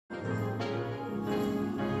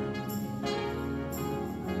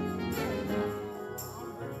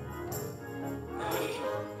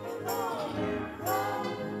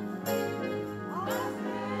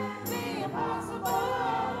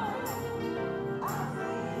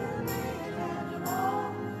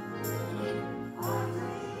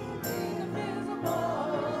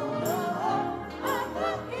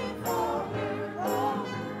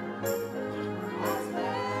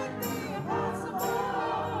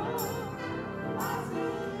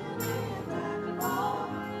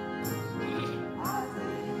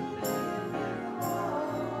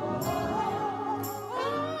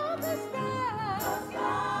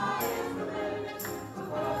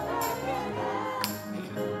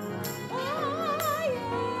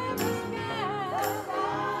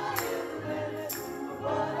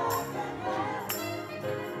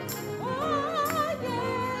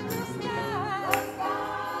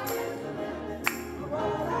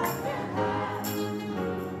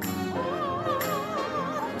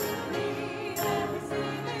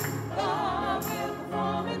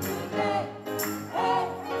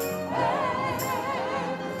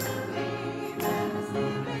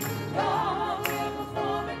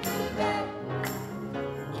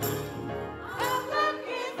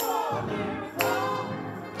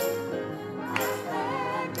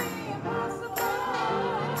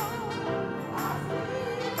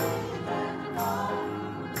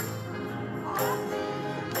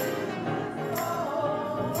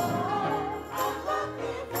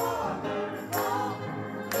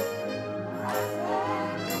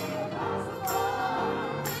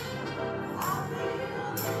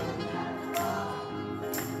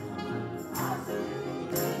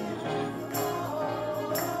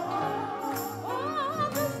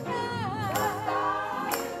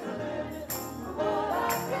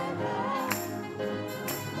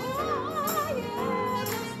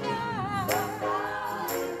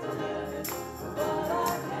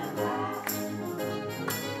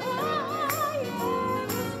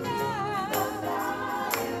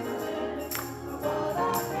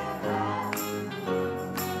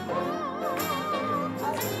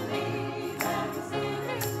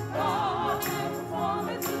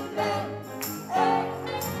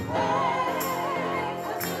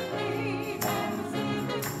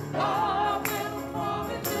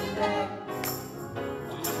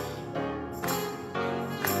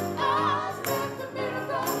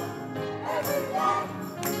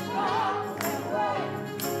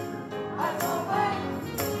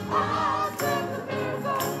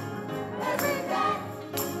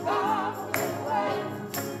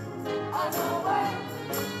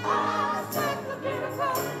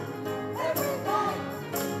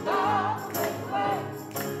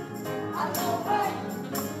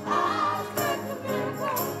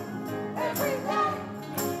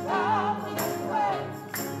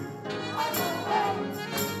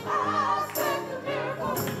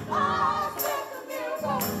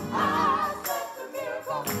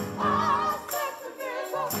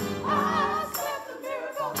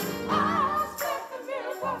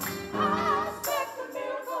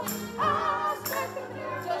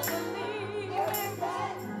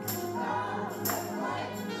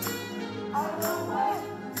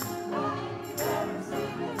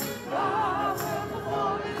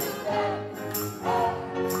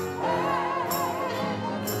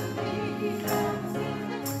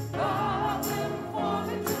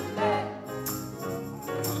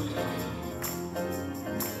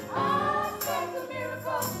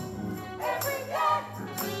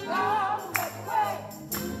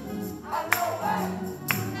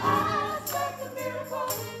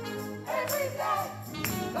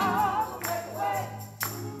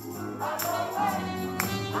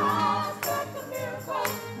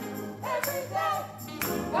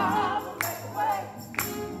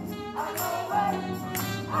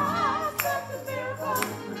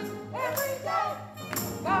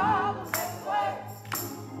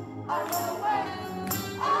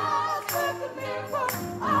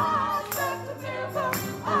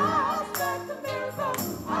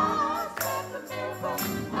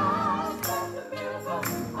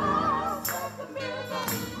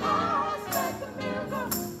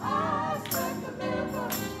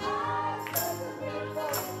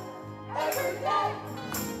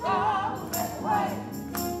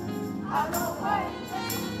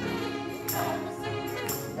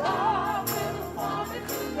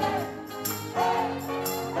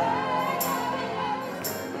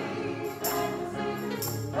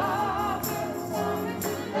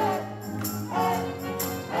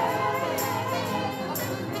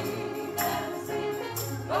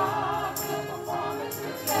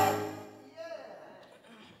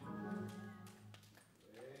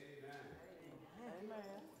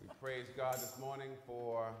Praise God this morning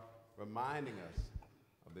for reminding us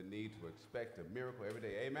of the need to expect a miracle every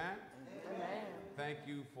day. Amen? Amen. Thank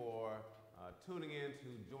you for tuning in to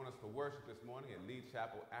join us for worship this morning at Lee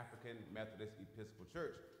Chapel African Methodist Episcopal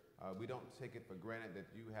Church. We don't take it for granted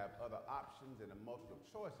that you have other options and a multitude of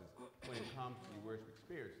choices when it comes to your worship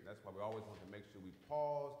experience. That's why we always want to make sure we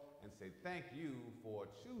pause and say thank you for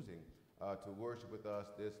choosing to worship with us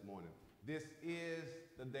this morning. This is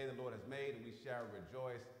the day the Lord has made, and we shall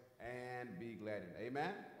rejoice and be glad in it.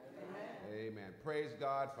 Amen? Amen. Amen. Praise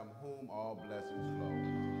God, from whom all blessings flow.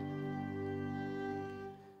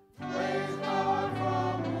 Praise God,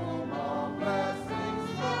 from whom all blessings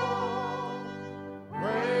flow.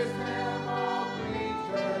 Praise Him, all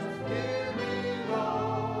creatures here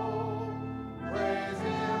below. Praise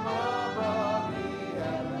Him above the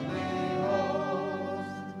heavenly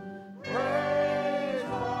host. Praise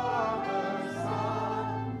Father,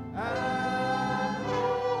 Son, and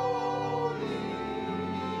Holy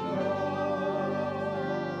Ghost.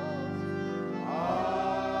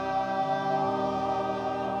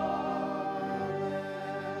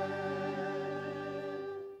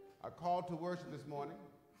 Our call to worship this morning.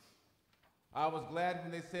 I was glad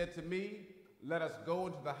when they said to me, "Let us go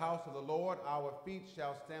into the house of the Lord. Our feet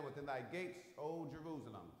shall stand within thy gates, O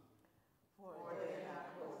Jerusalem." For they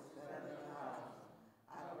have hosts that in the house.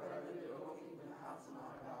 I would rather go keep in the house of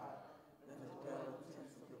my God than to dwell in the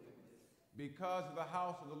tents of wickedness. Because of the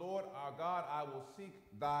house of the Lord our God, I will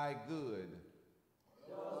seek thy good.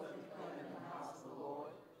 Those who come in the house of the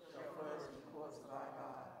Lord shall flourish in the courts of thy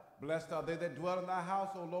God. Blessed are they that dwell in thy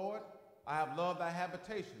house, O Lord. I have loved thy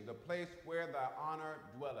habitation, the place where thy honor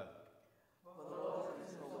dwelleth. For the Lord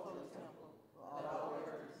is in his holy temple. Let all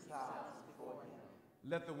earth be silent before him.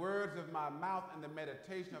 Let the words of my mouth and the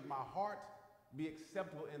meditation of my heart be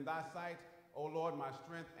acceptable in thy sight, O Lord, my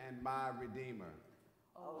strength and my redeemer.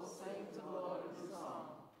 I will sing to the Lord a new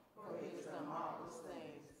song, for he has done marvelous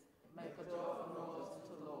things. Make a joyful noise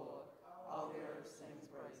to the Lord. All the earth sings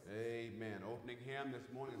praise. Amen. Opening hymn this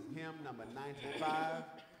morning is hymn number 95.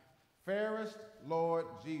 Fairest Lord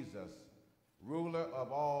Jesus, ruler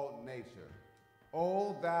of all nature,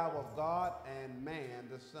 O thou of God and man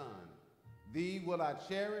the Son, thee will I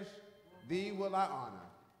cherish, thee will I honor,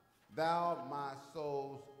 thou my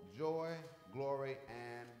soul's joy, glory,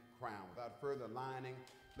 and crown. Without further lining,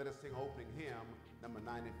 let us sing opening hymn number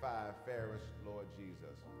 95, Fairest Lord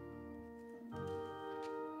Jesus.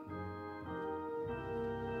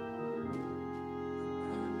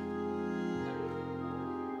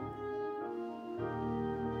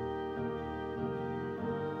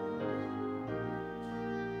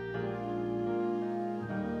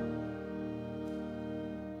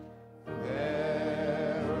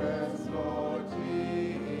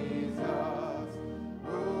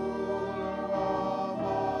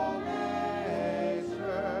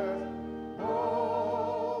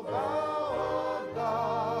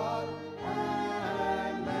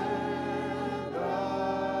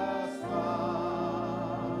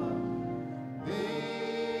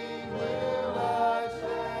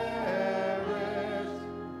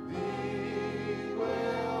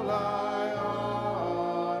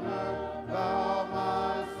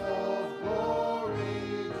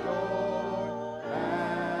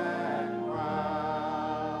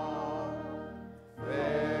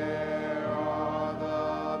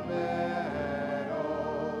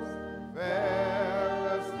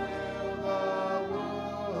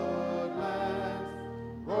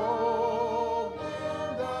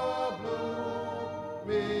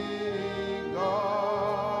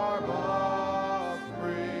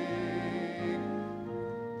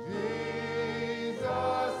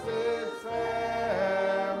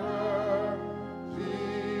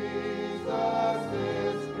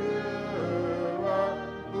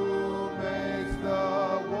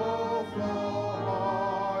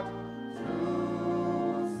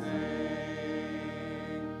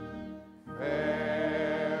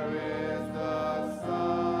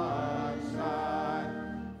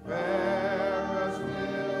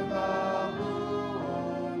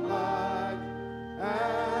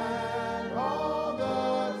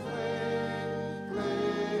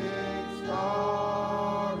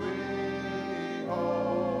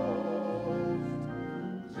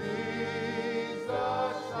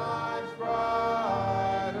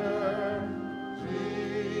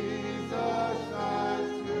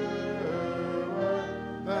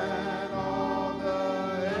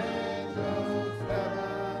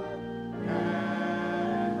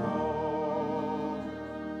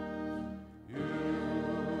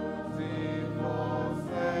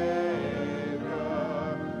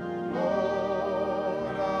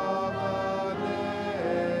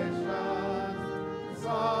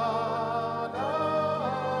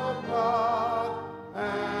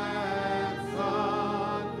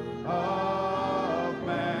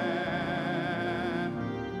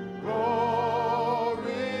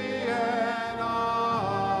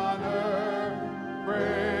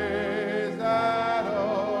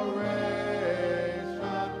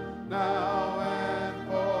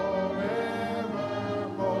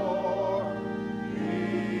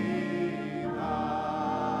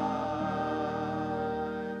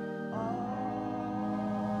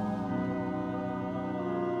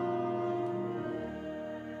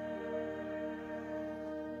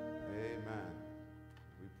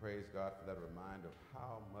 God for that reminder of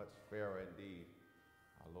how much fairer indeed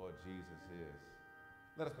our Lord Jesus is.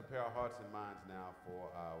 Let us prepare our hearts and minds now for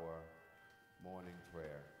our morning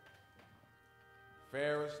prayer.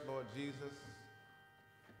 Fairest Lord Jesus,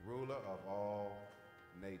 ruler of all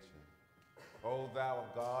nature, O thou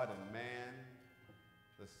of God and man,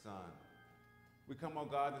 the Son. We come, oh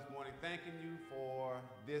God, this morning thanking you for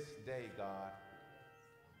this day, God.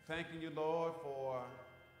 Thanking you, Lord, for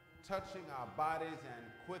touching our bodies and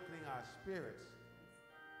quickening our spirits.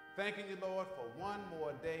 Thanking you, Lord, for one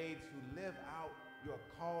more day to live out your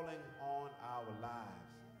calling on our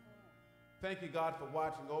lives. Thank you, God, for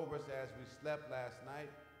watching over us as we slept last night.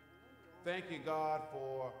 Thank you, God,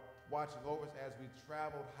 for watching over us as we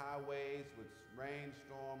traveled highways with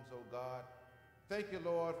rainstorms, oh God. Thank you,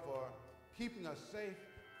 Lord, for keeping us safe.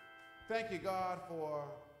 Thank you, God, for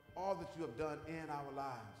all that you have done in our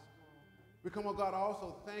lives. We come, oh God,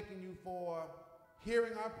 also thanking you for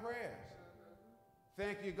hearing our prayers.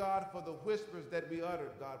 Thank you, God, for the whispers that we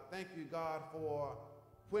uttered, God. Thank you, God, for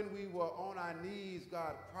when we were on our knees,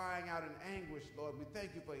 God, crying out in anguish, Lord. We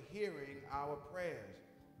thank you for hearing our prayers.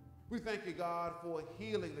 We thank you, God, for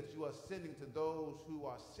healing that you are sending to those who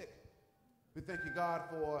are sick. We thank you, God,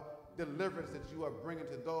 for deliverance that you are bringing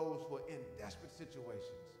to those who are in desperate situations.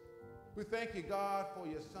 We thank you, God, for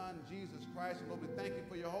your Son, Jesus Christ. And Lord, we thank you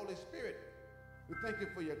for your Holy Spirit. We thank you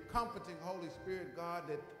for your comforting Holy Spirit, God,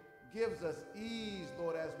 that gives us ease,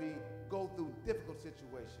 Lord, as we go through difficult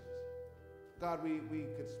situations. God, we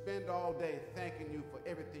could spend all day thanking you for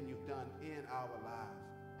everything you've done in our lives.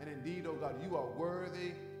 And indeed, oh God, you are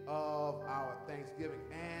worthy of our thanksgiving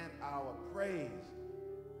and our praise.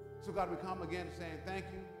 So God, we come again saying thank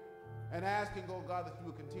you and asking, oh God, that you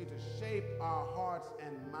will continue to shape our hearts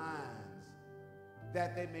and minds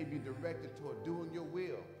that they may be directed toward doing your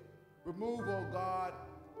will. Remove, oh God,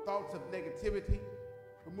 thoughts of negativity.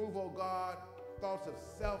 Remove, oh God, thoughts of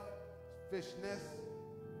selfishness.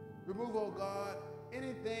 Remove, oh God,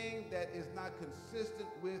 anything that is not consistent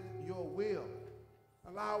with your will.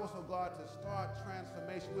 Allow us, oh God, to start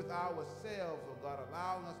transformation with ourselves, oh God.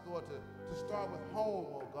 Allowing us, Lord, to start with home,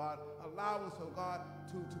 oh God. Allow us, oh God,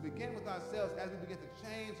 to begin with ourselves as we begin to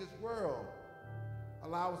change this world.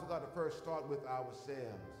 Allow us, oh God, to first start with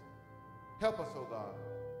ourselves. Help us, oh God,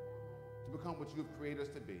 to become what you've created us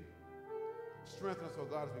to be. Strengthen us, oh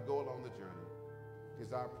God, as we go along the journey.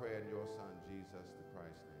 Is our prayer in your Son, Jesus the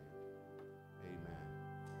Christ's name. Amen.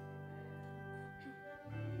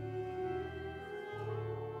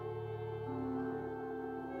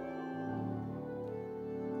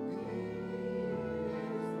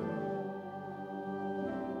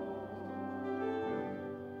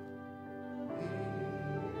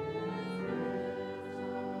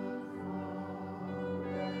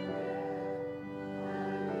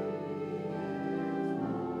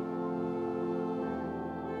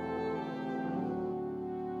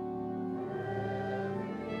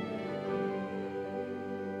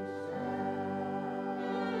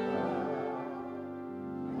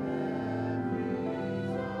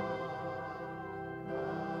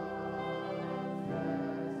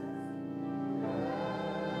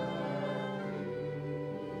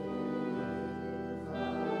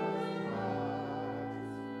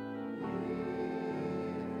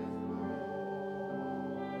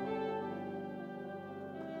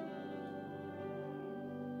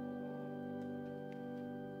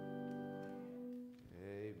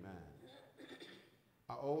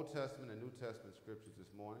 Old Testament and New Testament scriptures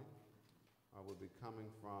this morning will be coming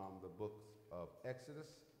from the books of Exodus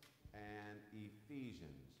and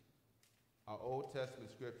Ephesians. Our Old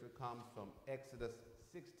Testament scripture comes from Exodus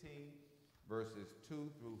 16, verses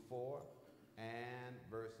 2 through 4, and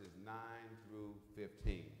verses 9 through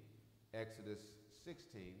 15. Exodus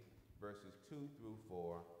 16, verses 2 through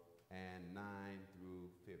 4, and 9 through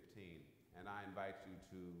 15. And I invite you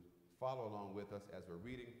to follow along with us as we're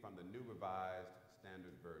reading from the New Revised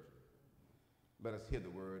Standard Version. Let us hear the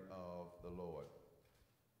word of the Lord.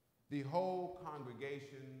 The whole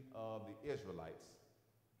congregation of the Israelites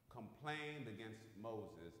complained against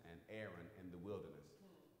Moses and Aaron in the wilderness.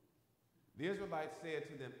 The Israelites said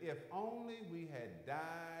to them, "If only we had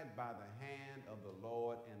died by the hand of the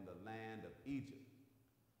Lord in the land of Egypt,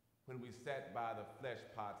 when we sat by the flesh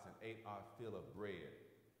pots and ate our fill of bread.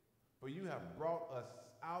 For you have brought us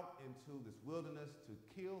out into this wilderness to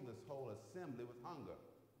kill this whole assembly with hunger."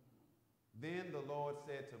 Then the Lord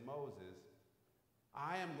said to Moses,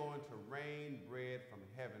 "I am going to rain bread from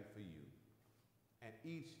heaven for you, and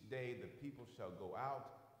each day the people shall go out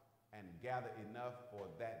and gather enough for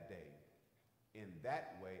that day. In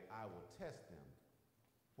that way I will test them,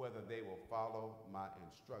 whether they will follow my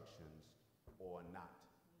instructions or not."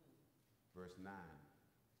 Verse 9.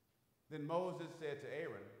 Then Moses said to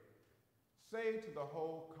Aaron, say to the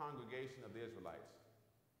whole congregation of the Israelites,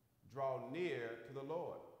 draw near to the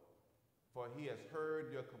Lord, for he has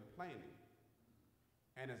heard your complaining.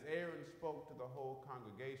 And as Aaron spoke to the whole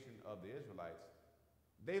congregation of the Israelites,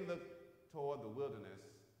 they looked toward the wilderness,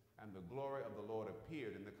 and the glory of the Lord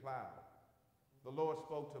appeared in the cloud. The Lord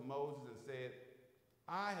spoke to Moses and said,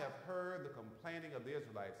 I have heard the complaining of the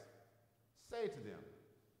Israelites. Say to them,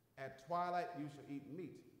 at twilight you shall eat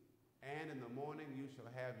meat, and in the morning you shall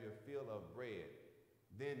have your fill of bread.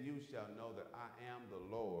 Then you shall know that I am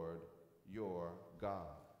the Lord your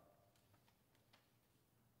God.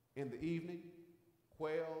 In the evening,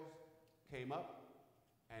 quails came up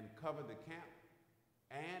and covered the camp,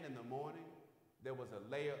 and in the morning there was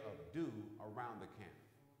a layer of dew around the camp.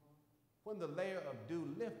 When the layer of dew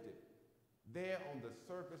lifted, there on the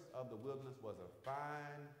surface of the wilderness was a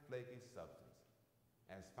fine, flaky substance,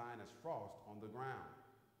 as fine as frost on the ground.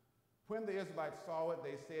 When the Israelites saw it,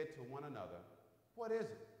 they said to one another, what is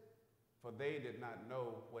it? For they did not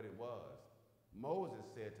know what it was. Moses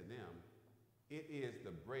said to them, it is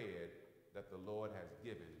the bread that the Lord has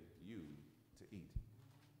given you to eat.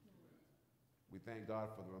 We thank God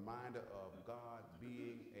for the reminder of God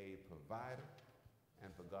being a provider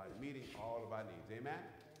and for God meeting all of our needs. Amen? Amen.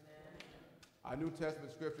 Our New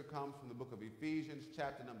Testament scripture comes from the book of Ephesians,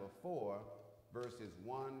 chapter number 4, verses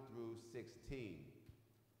 1 through 16.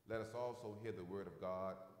 Let us also hear the word of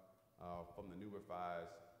God from the New Revised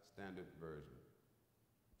Standard Version.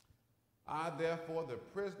 I, therefore, the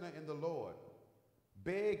prisoner in the Lord,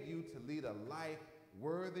 beg you to lead a life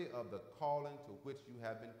worthy of the calling to which you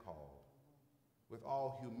have been called, with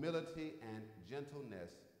all humility and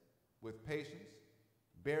gentleness, with patience,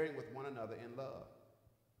 bearing with one another in love,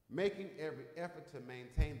 making every effort to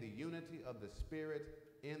maintain the unity of the Spirit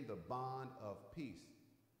in the bond of peace.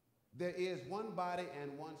 There is one body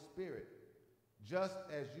and one Spirit, just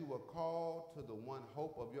as you were called to the one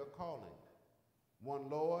hope of your calling, one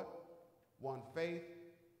Lord, one faith,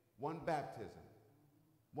 one baptism,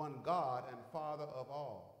 one God and Father of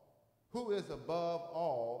all, who is above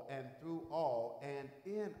all and through all and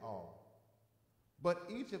in all. But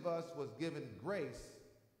each of us was given grace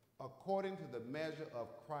according to the measure of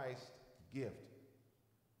Christ's gift.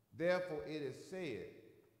 Therefore it is said,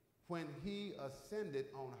 when he ascended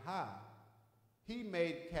on high, he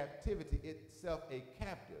made captivity itself a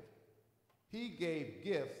captive. He gave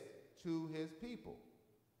gifts to his people.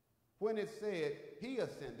 When it said he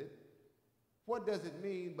ascended, what does it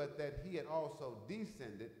mean but that he had also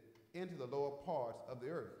descended into the lower parts of the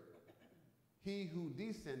earth? He who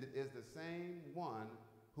descended is the same one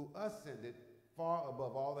who ascended far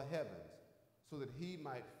above all the heavens, so that he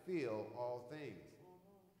might fill all things.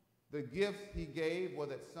 The gifts he gave were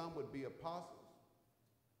that some would be apostles,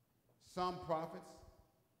 some prophets,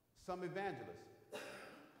 some evangelists,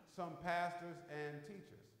 some pastors and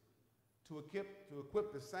teachers, to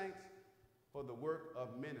equip the saints for the work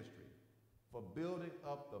of ministry, for building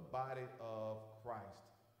up the body of Christ,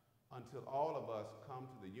 until all of us come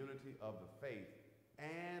to the unity of the faith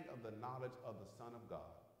and of the knowledge of the Son of God,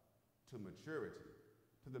 to maturity,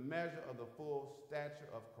 to the measure of the full stature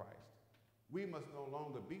of Christ. We must no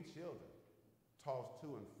longer be children, tossed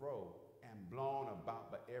to and fro and blown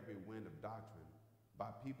about by every wind of doctrine, by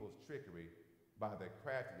people's trickery, by their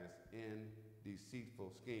craftiness in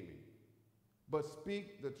deceitful scheming. But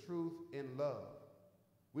speak the truth in love.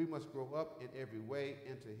 We must grow up in every way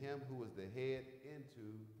into him who is the head,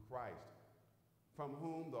 into Christ, from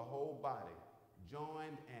whom the whole body,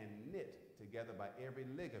 joined and knit together by every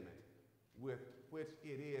ligament with which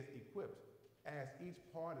it is equipped, as each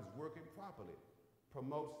part is working properly,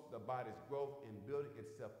 promotes the body's growth in building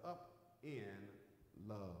itself up in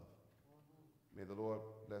love. May the Lord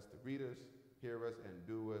bless the readers, hearers, and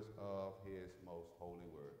doers of his most holy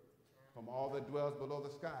word. From all that dwells below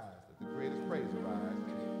the skies, let the greatest praise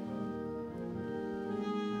arise.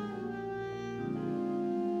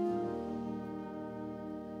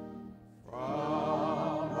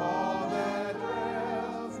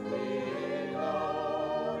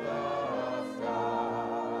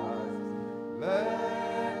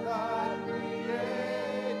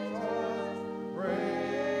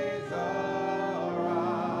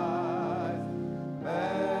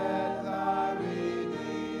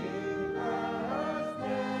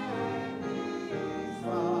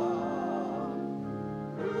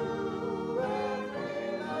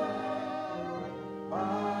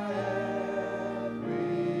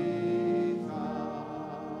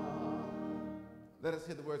 Let us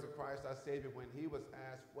hear the words of Christ our Savior when he was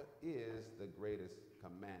asked, what is the greatest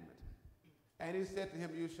commandment? And he said to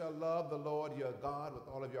him, you shall love the Lord your God with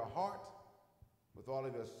all of your heart with all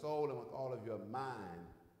of your soul and with all of your mind.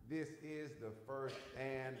 This is the first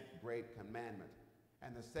and great commandment.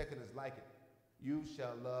 And the second is like it. You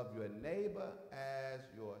shall love your neighbor as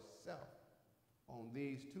yourself. On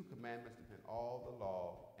these two commandments depend all the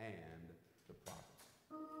law and the prophets.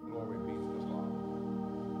 Glory be to the Father.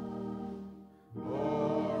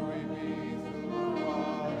 Glory be to the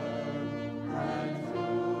Father, and to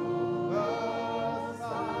the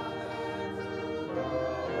Son, and to the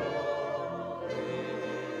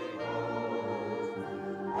Holy Ghost,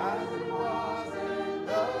 as it was in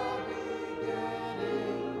the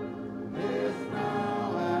beginning, is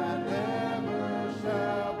now, and ever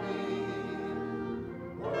shall be,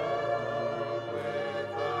 world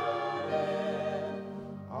without end.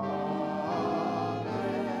 Amen.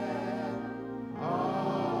 Amen.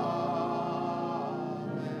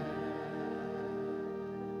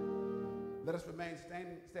 Let us remain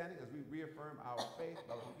standing as we reaffirm our faith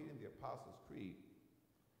by repeating the Apostles' Creed.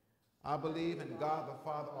 I believe in God the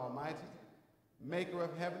Father Almighty, maker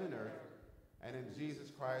of heaven and earth, and in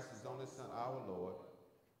Jesus Christ, his only Son, our Lord,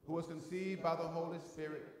 who was conceived by the Holy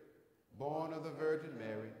Spirit, born of the Virgin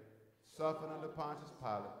Mary, suffered under Pontius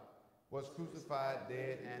Pilate, was crucified,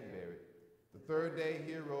 dead, and buried. The third day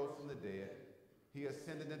he arose from the dead. He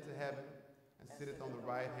ascended into heaven and sitteth on the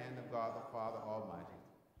right hand of God the Father Almighty.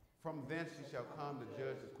 From thence he shall come to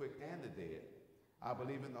judge the quick and the dead. I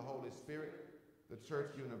believe in the Holy Spirit, the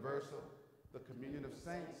church universal, the communion of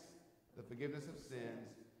saints, the forgiveness of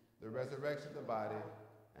sins, the resurrection of the body,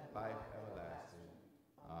 and life everlasting.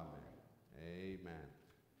 Amen. Amen.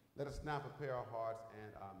 Let us now prepare our hearts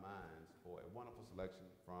and our minds for a wonderful selection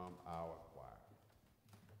from our choir.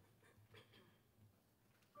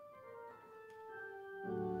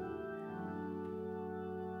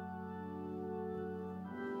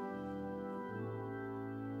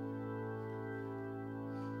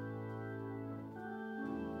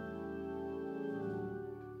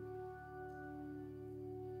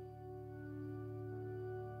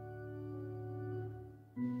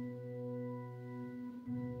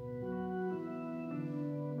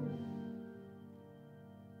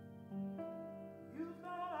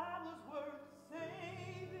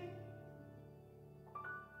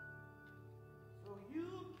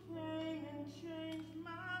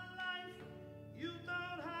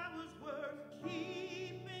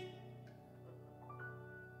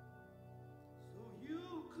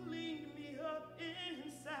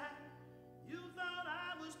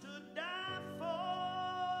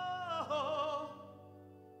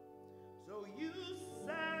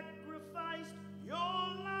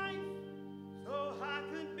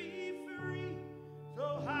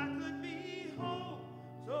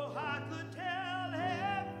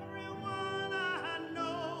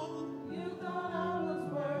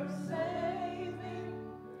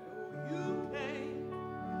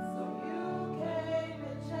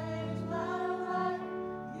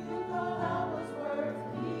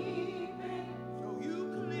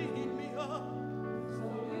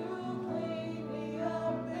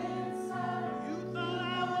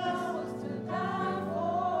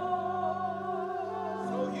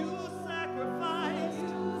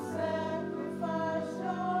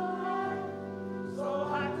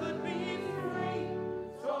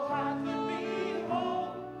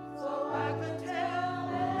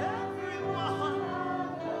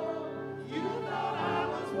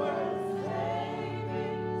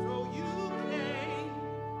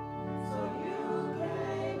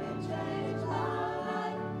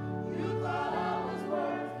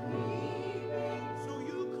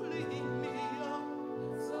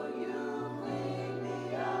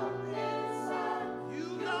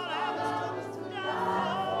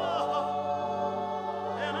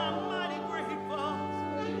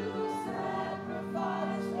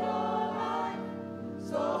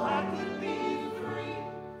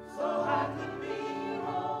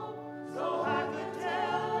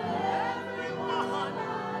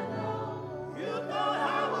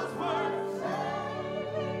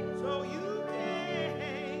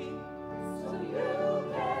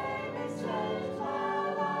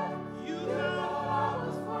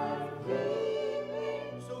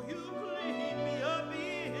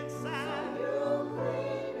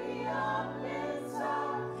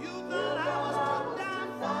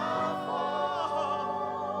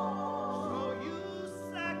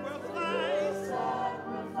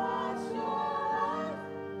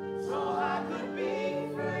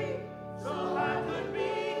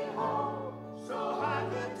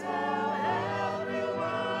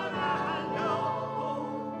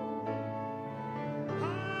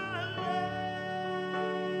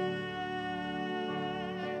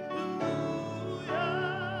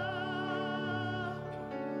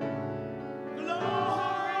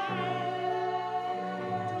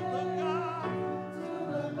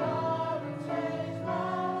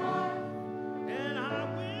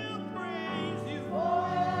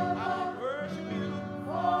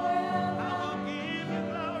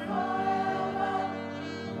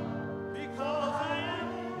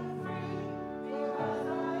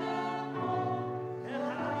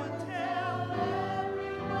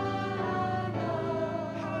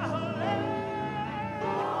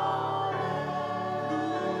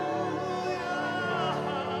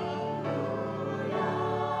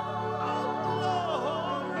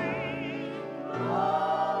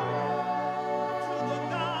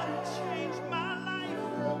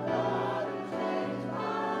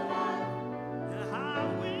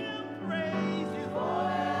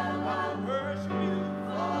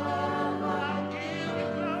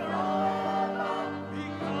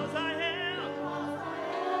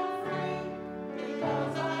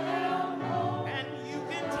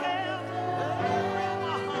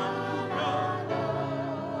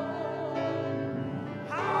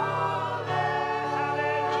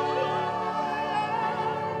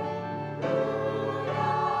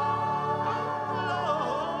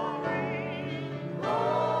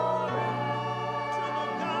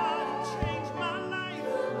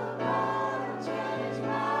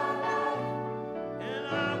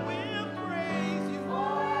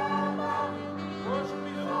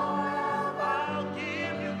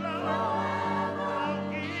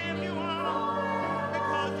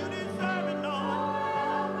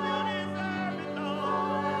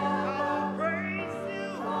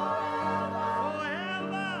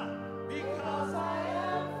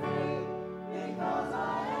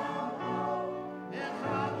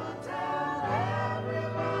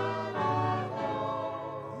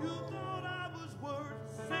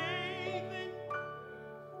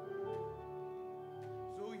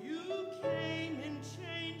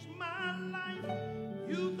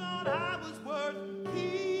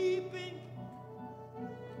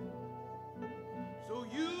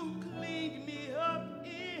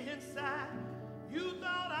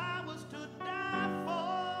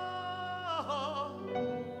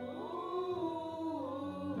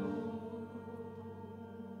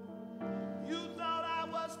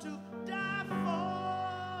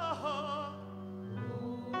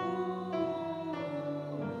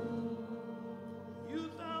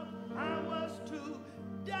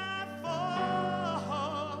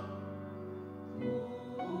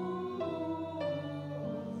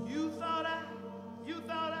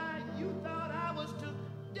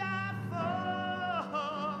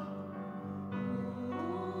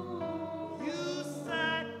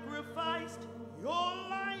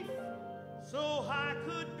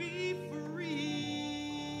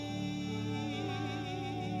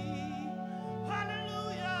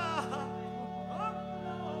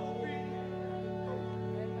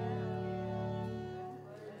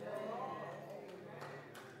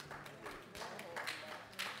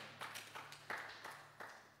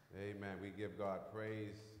 Amen. We give God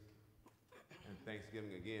praise and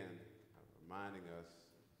thanksgiving again, reminding us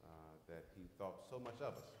that he thought so much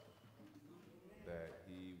of us, that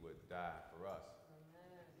he would die for us.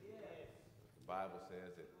 The Bible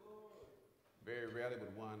says that very rarely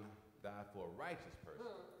would one die for a righteous person.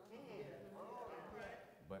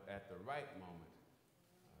 But at the right moment,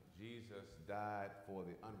 Jesus died for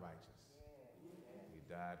the unrighteous. He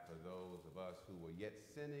died for those of us who were yet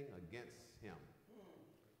sinning against him.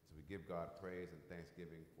 So we give God praise and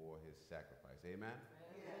thanksgiving for his sacrifice. Amen?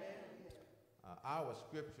 Our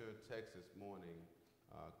scripture text this morning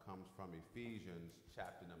comes from Ephesians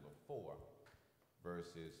chapter number 4,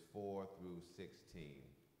 verses 4 through 16.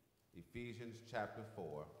 Ephesians chapter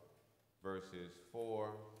 4, verses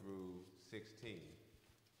 4 through 16.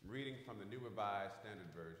 I'm reading from the New Revised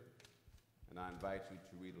Standard Version, and I invite you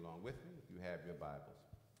to read along with me if you have your Bibles.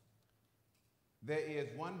 There is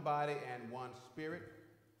one body and one spirit,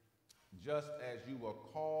 just as you were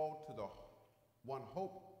called to the one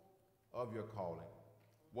hope of your calling.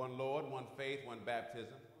 One Lord, one faith, one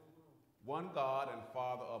baptism, one God and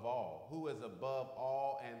Father of all, who is above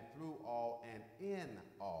all and through all and in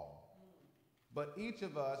all. But each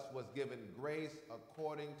of us was given grace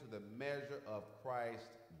according to the measure of Christ's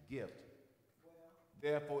gift.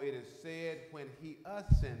 Therefore it is said, when he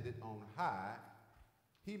ascended on high,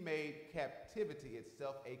 he made captivity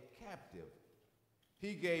itself a captive.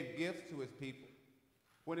 He gave gifts to his people.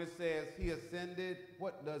 When it says he ascended,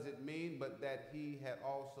 what does it mean but that he had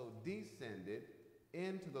also descended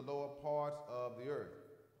into the lower parts of the earth?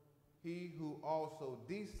 He who also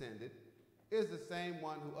descended is the same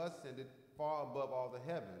one who ascended far above all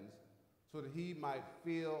the heavens, so that he might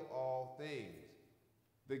fill all things.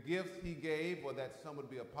 The gifts he gave were that some would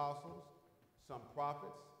be apostles, some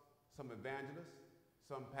prophets, some evangelists,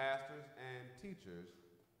 some pastors and teachers,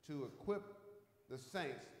 to equip the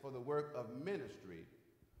saints for the work of ministry,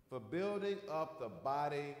 for building up the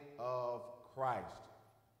body of Christ,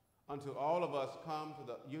 until all of us come to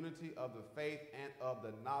the unity of the faith and of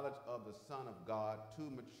the knowledge of the Son of God, to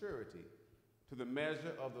maturity, to the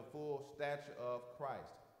measure of the full stature of Christ.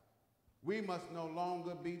 We must no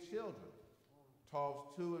longer be children,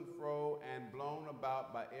 tossed to and fro and blown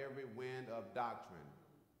about by every wind of doctrine,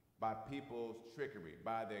 by people's trickery,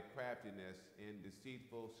 by their craftiness in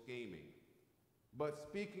deceitful scheming. But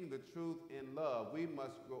speaking the truth in love, we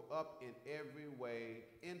must grow up in every way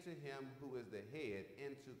into him who is the head,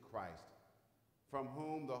 into Christ, from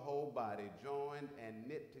whom the whole body, joined and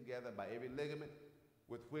knit together by every ligament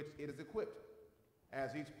with which it is equipped,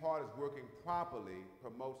 as each part is working properly,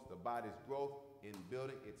 promotes the body's growth in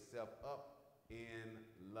building itself up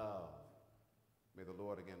in love. May the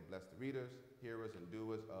Lord again bless the readers, hearers, and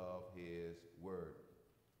doers of his word.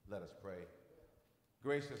 Let us pray.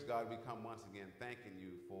 Gracious God, we come once again thanking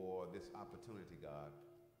you for this opportunity, God.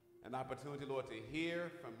 An opportunity, Lord, to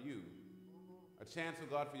hear from you. A chance, oh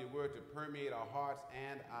God, for your word to permeate our hearts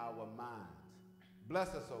and our minds. Bless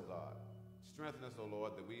us, oh God. Strengthen us, oh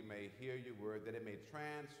Lord, that we may hear your word, that it may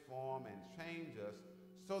transform and change us,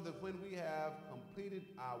 so that when we have completed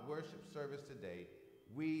our worship service today,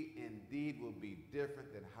 we indeed will be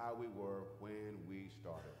different than how we were when we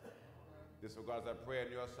started. This, oh God, is our prayer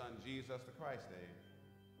in your Son, Jesus the Christ's name.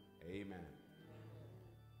 Amen.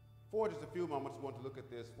 For just a few moments, we want to look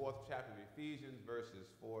at this fourth chapter of Ephesians, verses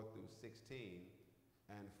 4 through 16,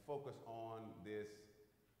 and focus on this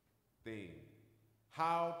theme: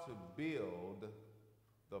 how to build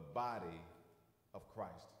the body of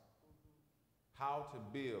Christ. How to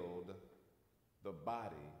build the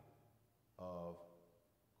body of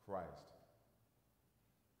Christ.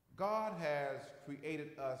 God has created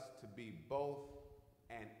us to be both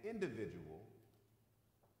an individual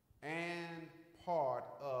and part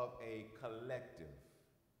of a collective.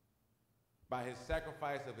 By his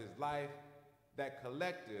sacrifice of his life, that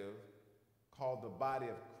collective, called the body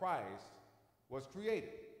of Christ, was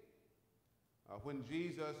created. When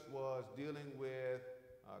Jesus was dealing with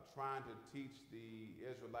trying to teach the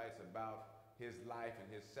Israelites about his life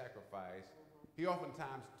and his sacrifice, he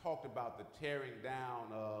oftentimes talked about the tearing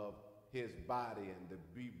down of his body and the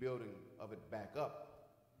rebuilding of it back up.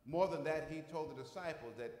 More than that, he told the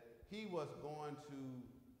disciples that he was going to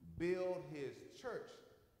build his church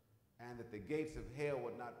and that the gates of hell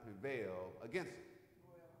would not prevail against it.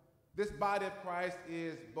 This body of Christ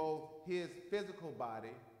is both his physical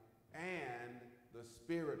body and the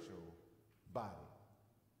spiritual body.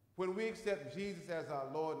 When we accept Jesus as our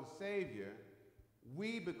Lord and Savior,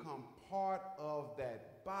 we become part of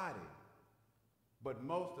that body. But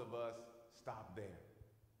most of us stop there.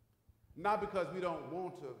 Not because we don't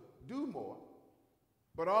want to do more,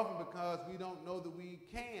 but often because we don't know that we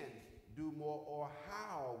can do more or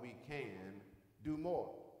how we can do more.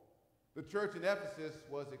 The church in Ephesus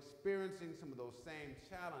was experiencing some of those same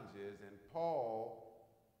challenges, and Paul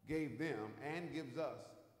gave them and gives us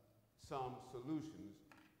some solutions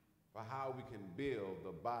for how we can build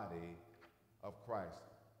the body of Christ.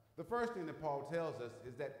 The first thing that Paul tells us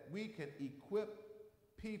is that we can equip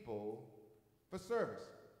people for service.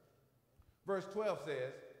 Verse 12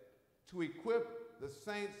 says, to equip the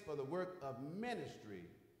saints for the work of ministry,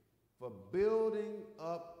 for building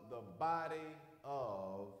up the body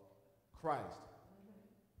of Christ.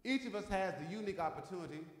 Each of us has the unique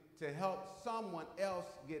opportunity to help someone else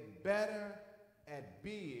get better at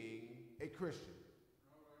being a Christian.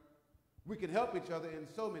 We can help each other in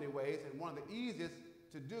so many ways, and one of the easiest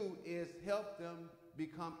to do is help them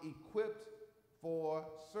become equipped for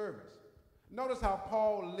service. Notice how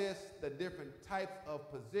Paul lists the different types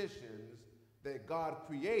of positions that God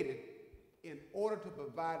created in order to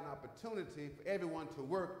provide an opportunity for everyone to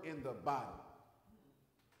work in the body.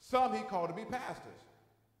 Some he called to be pastors.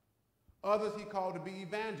 Others he called to be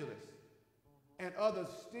evangelists. And others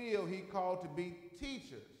still he called to be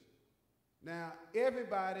teachers. Now,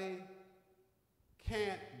 everybody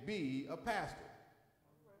can't be a pastor.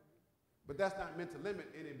 But that's not meant to limit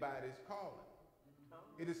anybody's calling.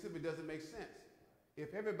 It just simply doesn't make sense.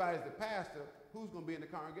 If everybody's the pastor, who's going to be in the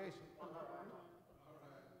congregation?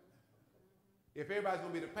 If everybody's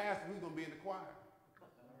going to be the pastor, who's going to be in the choir?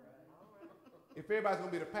 If everybody's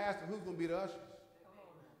going to be the pastor, who's going to be the ushers?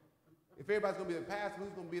 If everybody's going to be the pastor,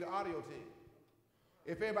 who's going to be the audio team?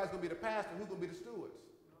 If everybody's going to be the pastor, who's going to be the stewards?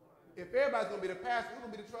 If everybody's going to be the pastor, who's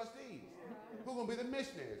going to be the trustees? Who's going to be the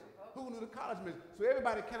missionaries? Who's going to do the college ministry? So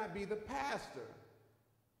everybody cannot be the pastor.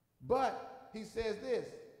 But he says this,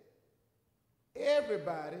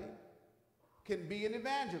 everybody can be an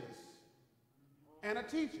evangelist and a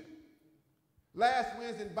teacher. Last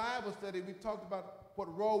Wednesday in Bible study, we talked about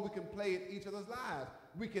what role we can play in each other's lives.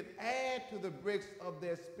 We can add to the bricks of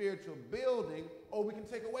their spiritual building, or we can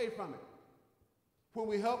take away from it. When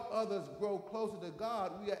we help others grow closer to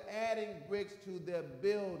God, we are adding bricks to their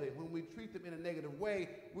building. When we treat them in a negative way,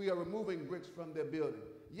 we are removing bricks from their building.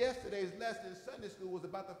 Yesterday's lesson in Sunday school was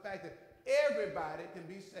about the fact that everybody can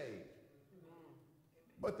be saved.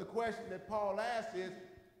 But the question that Paul asks is,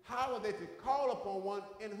 how are they to call upon one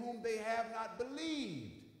in whom they have not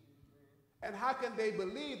believed? And how can they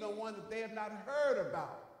believe on one that they have not heard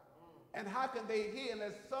about? And how can they hear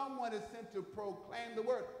unless someone is sent to proclaim the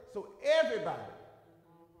word? So everybody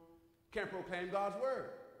can proclaim God's word.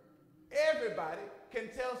 Everybody can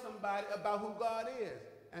tell somebody about who God is.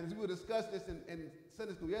 And as we discussed this in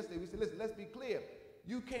Sunday school yesterday, we said, listen, let's be clear.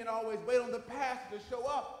 You can't always wait on the pastor to show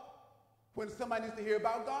up when somebody needs to hear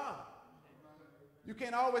about God. You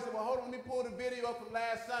can't always say, well, hold on, let me pull the video up from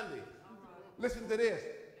last Sunday. Listen to this.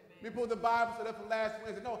 Let me pull the Bible set up from last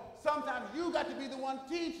Wednesday. No, sometimes you got to be the one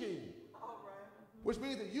teaching. Which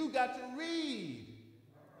means that you got to read.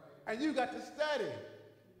 And you got to study.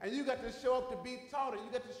 And you got to show up to be taught. And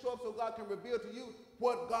you got to show up so God can reveal to you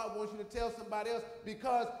what God wants you to tell somebody else,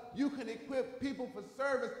 because you can equip people for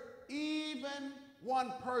service, even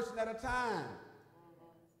one person at a time.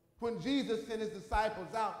 When Jesus sent his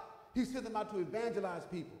disciples out, he sent them out to evangelize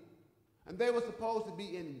people. And they were supposed to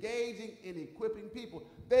be engaging in equipping people.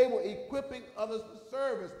 They were equipping others for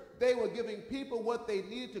service. They were giving people what they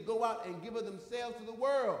needed to go out and give of themselves to the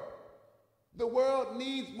world. The world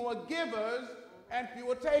needs more givers and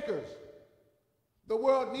fewer takers. The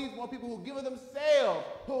world needs more people who give of themselves,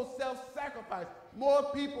 who will self-sacrifice. More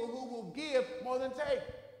people who will give more than take.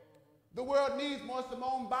 The world needs more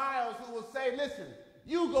Simone Biles who will say, listen,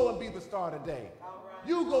 you go and be the star today.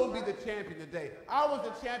 You go and be the champion today. I was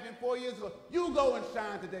the champion 4 years ago. You go and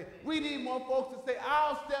shine today. We need more folks to say,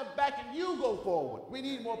 I'll step back and you go forward. We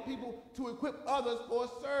need more people to equip others for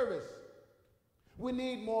service. We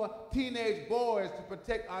need more teenage boys to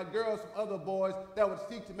protect our girls from other boys that would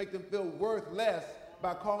seek to make them feel worth less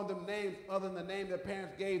by calling them names other than the name their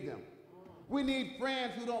parents gave them. We need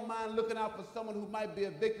friends who don't mind looking out for someone who might be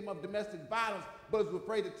a victim of domestic violence but is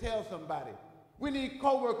afraid to tell somebody. We need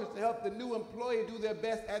co-workers to help the new employee do their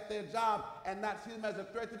best at their job and not see them as a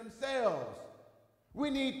threat to themselves. We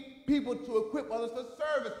need people to equip others for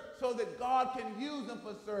service so that God can use them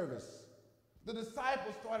for service. The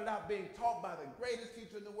disciples started out being taught by the greatest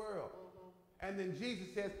teacher in the world. And then Jesus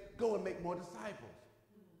says, go and make more disciples.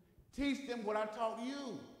 Teach them what I taught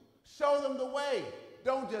you. Show them the way.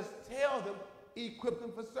 Don't just tell them, equip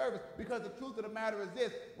them for service. Because the truth of the matter is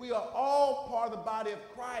this, we are all part of the body of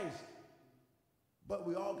Christ. But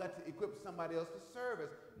we all got to equip somebody else for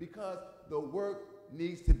service because the work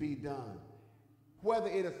needs to be done. whether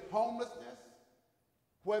it is homelessness,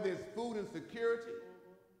 whether it's food insecurity,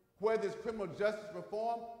 whether it's criminal justice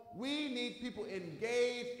reform. We need people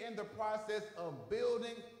engaged in the process of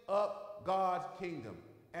building up God's kingdom.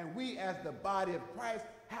 And we as the body of Christ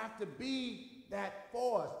have to be that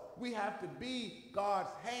force. We have to be God's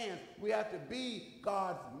hands. We have to be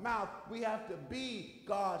God's mouth. We have to be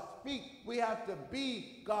God's feet. We have to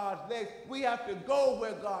be God's legs. We have to go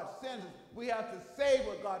where God sends us. We have to say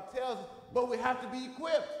what God tells us, but we have to be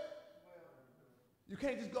equipped. You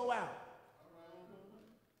can't just go out.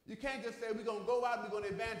 You can't just say we're going to go out and we're going to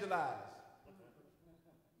evangelize.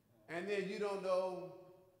 And then you don't know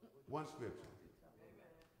one scripture.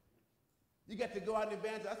 You got to go out and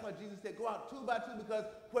evangelize. That's why Jesus said go out 2 by 2, because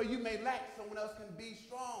where you may lack, someone else can be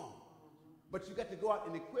strong. But you got to go out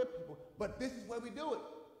and equip people. But this is where we do it.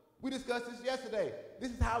 We discussed this yesterday.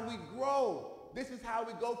 This is how we grow. This is how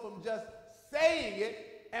we go from just saying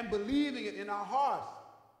it and believing it in our hearts.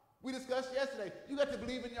 We discussed yesterday. You got to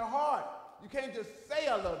believe in your heart. You can't just say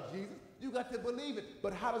I love Jesus. You got to believe it.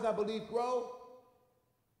 But how does our belief grow?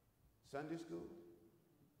 Sunday school,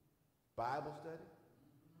 Bible study,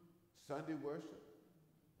 Sunday worship,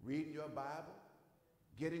 reading your Bible,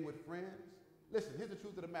 getting with friends. Listen, here's the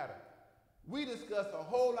truth of the matter. We discuss a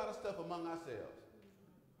whole lot of stuff among ourselves.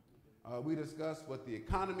 We discuss what the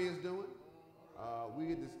economy is doing.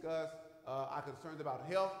 We discuss our concerns about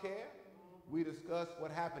health care. We discuss what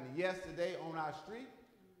happened yesterday on our street.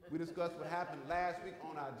 We discuss what happened last week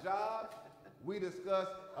on our jobs. We discuss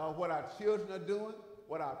what our children are doing,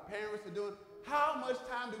 what our parents are doing. How much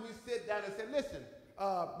time do we sit down and say, listen,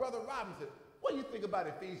 Brother Robinson, what do you think about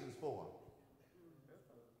Ephesians 4?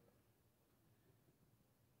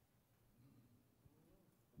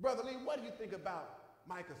 Brother Lee, what do you think about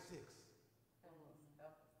Micah 6?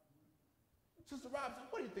 Sister Robinson,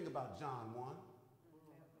 what do you think about John 1?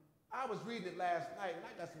 I was reading it last night and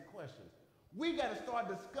I got some questions. We got to start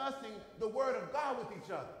discussing the Word of God with each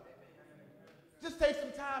other. Just take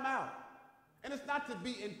some time out. And it's not to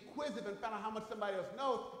be inquisitive and find out how much somebody else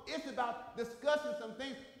knows. It's about discussing some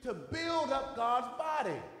things to build up God's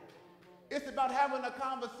body. It's about having a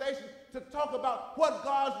conversation to talk about what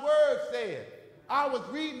God's Word said. I was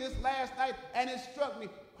reading this last night and it struck me.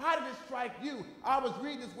 How did it strike you? I was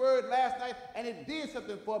reading this word last night and it did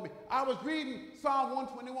something for me. I was reading Psalm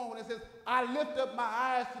 121 when it says, I lift up my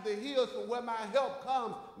eyes to the hills from where my help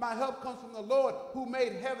comes. My help comes from the Lord who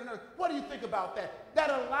made heaven and earth. What do you think about that? That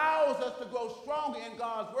allows us to grow stronger in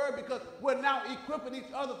God's word because we're now equipping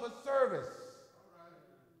each other for service.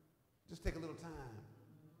 Just take a little time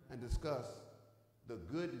and discuss the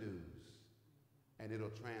good news and it'll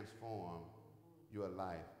transform your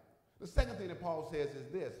life. The second thing that Paul says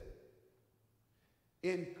is this: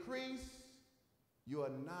 increase your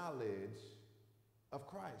knowledge of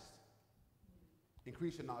Christ.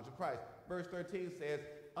 Increase your knowledge of Christ. Verse 13 says,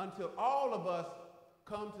 until all of us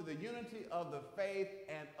come to the unity of the faith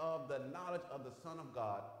and of the knowledge of the Son of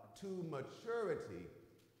God, to maturity,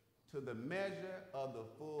 to the measure of the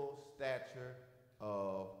full stature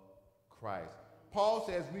of Christ. Paul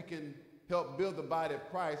says we can help build the body of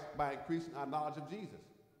Christ by increasing our knowledge of Jesus.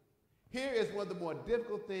 Here is one of the more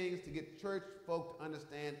difficult things to get church folk to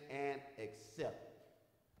understand and accept.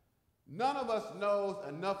 None of us knows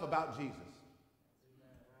enough about Jesus.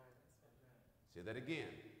 Say that again.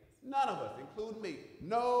 None of us, including me,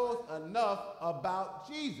 knows enough about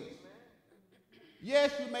Jesus.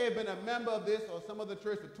 Yes, you may have been a member of this or some other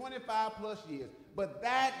church for 25 plus years, but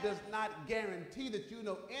that does not guarantee that you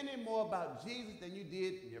know any more about Jesus than you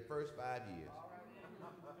did in your first 5 years.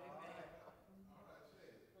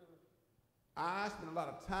 I spent a lot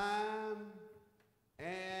of time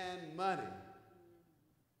and money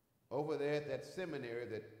over there at that seminary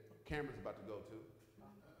that Cameron's about to go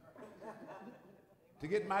to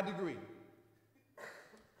get my degree.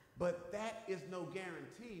 But that is no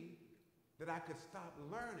guarantee that I could stop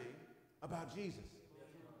learning about Jesus.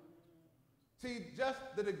 See, just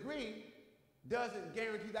the degree doesn't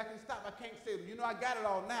guarantee that I can stop. I can't say, you know, I got it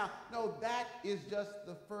all now. No, that is just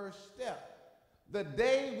the first step. The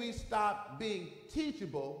day we stop being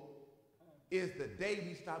teachable is the day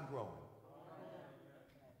we stop growing.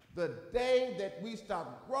 The day that we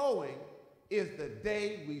stop growing is the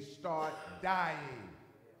day we start dying.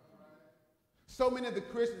 So many of the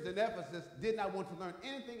Christians in Ephesus did not want to learn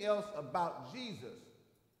anything else about Jesus.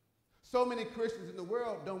 So many Christians in the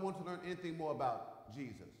world don't want to learn anything more about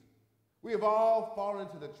Jesus. We have all fallen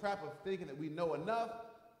into the trap of thinking that we know enough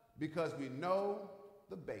because we know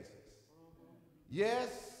the basics. Yes,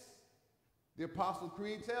 the Apostle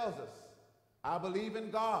Creed tells us, I believe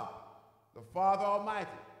in God, the Father Almighty,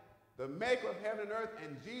 the maker of heaven and earth,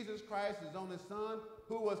 and Jesus Christ, his only Son,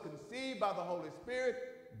 who was conceived by the Holy Spirit,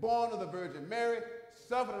 born of the Virgin Mary,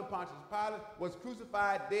 suffered under Pontius Pilate, was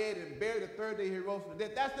crucified, dead, and buried. The third day he rose from the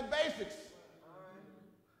dead. That's the basics.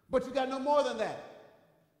 But you got to know more than that.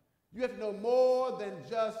 You have to know more than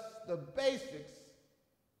just the basics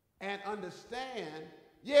and understand.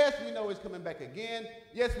 Yes, we know he's coming back again.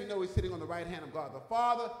 Yes, we know he's sitting on the right hand of God the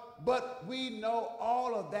Father. But we know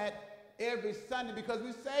all of that every Sunday because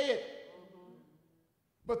we say it.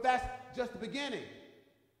 But that's just the beginning.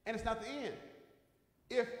 And it's not the end.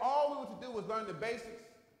 If all we were to do was learn the basics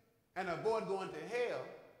and avoid going to hell,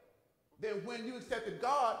 then when you accepted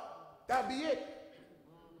God, that would be it.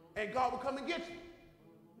 And God will come and get you.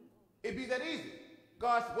 It'd be that easy.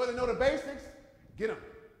 God said, well, they know the basics, get them.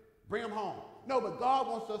 Bring them home. No, but God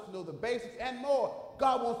wants us to know the basics and more.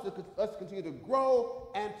 God wants us to continue to grow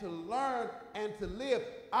and to learn and to live.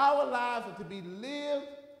 Our lives are to be lived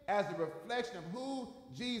as a reflection of who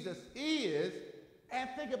Jesus is. And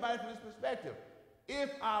think about it from this perspective. If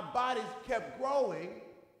our bodies kept growing,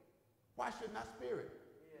 why shouldn't our spirit?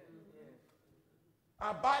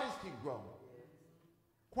 Our bodies keep growing.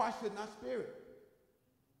 Why shouldn't our spirit?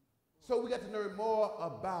 So we got to learn more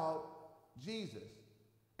about Jesus.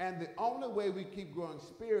 And the only way we keep growing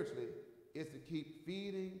spiritually is to keep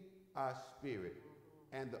feeding our spirit.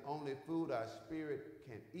 And the only food our spirit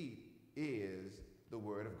can eat is the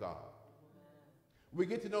Word of God. We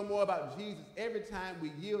get to know more about Jesus every time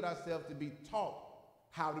we yield ourselves to be taught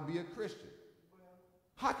how to be a Christian.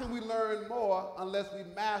 How can we learn more unless we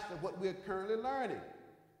master what we're currently learning?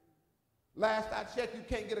 Last I checked, you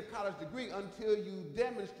can't get a college degree until you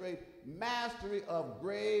demonstrate mastery of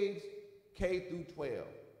grades K through 12.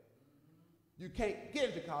 You can't get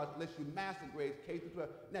into college unless you master grades K through 12.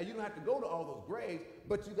 Now, you don't have to go to all those grades,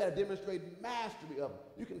 but you got to demonstrate mastery of them.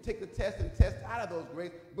 You can take the test and test out of those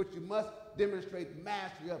grades, but you must demonstrate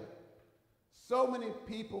mastery of it. So many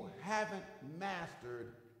people haven't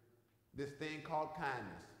mastered this thing called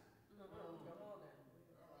kindness.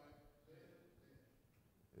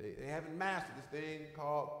 They haven't mastered this thing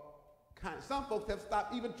called kindness. Some folks have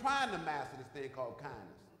stopped even trying to master this thing called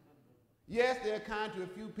kindness. Yes, they're kind to a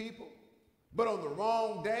few people, but on the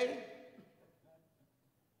wrong day,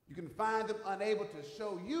 you can find them unable to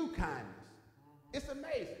show you kindness. It's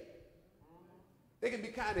amazing. They can be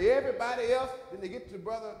kind to everybody else, then they get to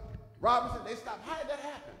Brother Robinson, they stop. How did that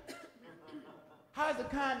happen? How does the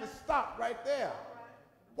kindness stop right there?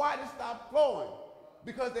 Why did it stop flowing?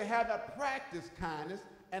 Because they have not practiced kindness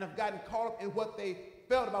and have gotten caught up in what they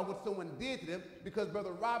felt about what someone did to them. Because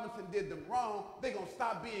Brother Robinson did them wrong, they're going to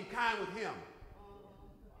stop being kind with him.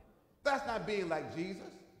 That's not being like Jesus.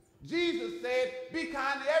 Jesus said, be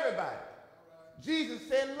kind to everybody. Jesus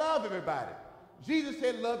said, love everybody. Jesus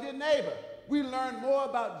said, love your neighbor. We learn more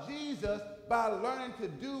about Jesus by learning to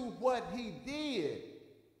do what he did.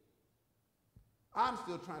 I'm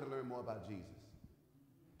still trying to learn more about Jesus.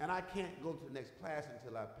 And I can't go to the next class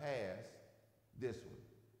until I pass this one.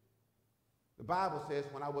 The Bible says,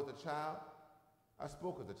 when I was a child, I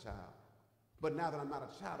spoke as a child. But now that I'm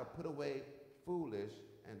not a child, I put away foolish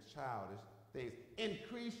and childish things.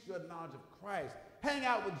 Increase your knowledge of Christ. Hang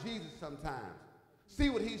out with Jesus sometimes. See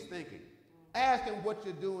what he's thinking. Ask him what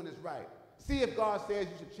you're doing is right. See if God says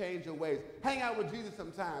you should change your ways. Hang out with Jesus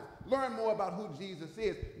sometimes. Learn more about who Jesus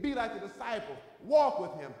is. Be like the disciples. Walk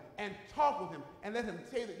with him and talk with him and let him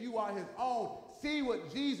tell you that you are his own. See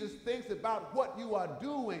what Jesus thinks about what you are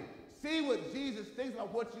doing. See what Jesus thinks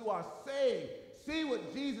about what you are saying. See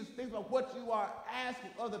what Jesus thinks about what you are asking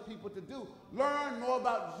other people to do. Learn more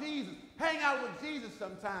about Jesus. Hang out with Jesus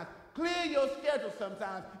sometimes. Clear your schedule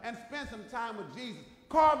sometimes and spend some time with Jesus.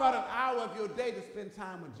 Carve out an hour of your day to spend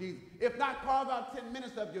time with Jesus. If not, carve out 10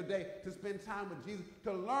 minutes of your day to spend time with Jesus,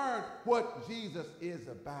 to learn what Jesus is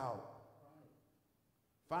about.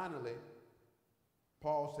 Finally,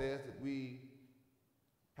 Paul says that we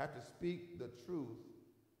have to speak the truth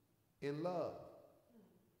in love.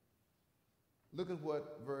 Look at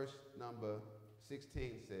what verse number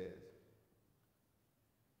 16 says.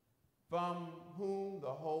 From whom the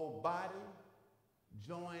whole body,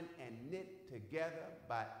 joined and knit together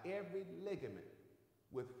by every ligament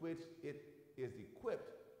with which it is equipped,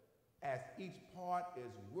 as each part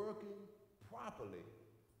is working properly,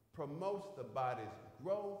 promotes the body's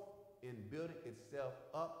growth in building itself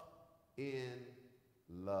up in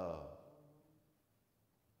love.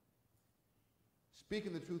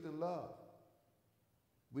 Speaking the truth in love,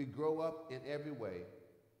 we grow up in every way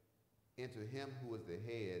into him who is the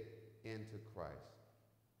head, into Christ.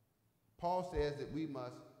 Paul says that we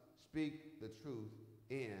must speak the truth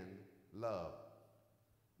in love.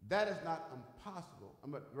 That is not impossible.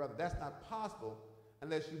 Rather, that's not possible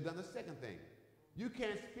unless you've done the second thing. You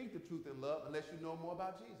can't speak the truth in love unless you know more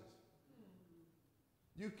about Jesus.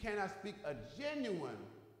 You cannot speak a genuine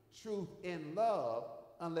truth in love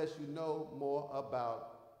unless you know more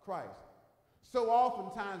about Christ. So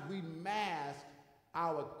oftentimes we mask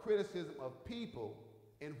our criticism of people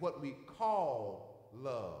in what we call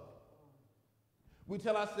love. We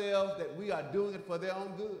tell ourselves that we are doing it for their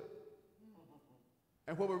own good.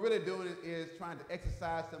 And what we're really doing is trying to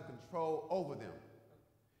exercise some control over them.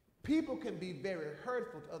 People can be very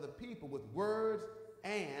hurtful to other people with words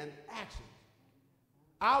and actions.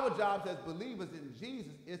 Our jobs as believers in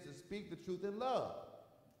Jesus is to speak the truth in love.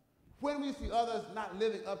 When we see others not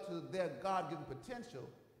living up to their God-given potential,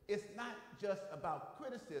 it's not just about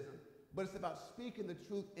criticism, but it's about speaking the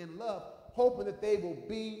truth in love, hoping that they will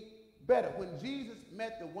be better. When Jesus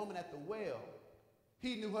met the woman at the well,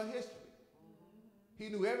 he knew her history. He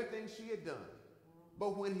knew everything she had done.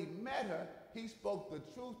 But when he met her, he spoke the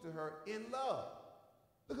truth to her in love.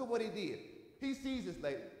 Look at what he did. He sees this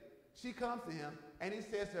lady. She comes to him, and he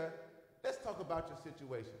says to her, let's talk about your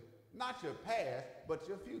situation. Not your past, but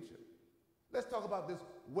your future. Let's talk about this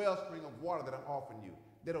wellspring of water that I'm offering you,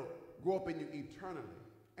 that'll grow up in you eternally.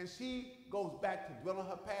 And she goes back to dwell on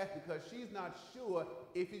her past because she's not sure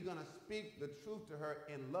if he's going to speak the truth to her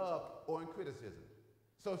in love or in criticism.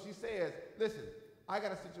 So she says, listen, I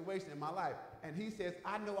got a situation in my life. And he says,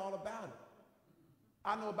 I know all about it.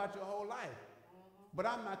 I know about your whole life. But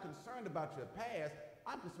I'm not concerned about your past.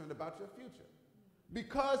 I'm concerned about your future.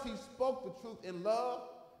 Because he spoke the truth in love,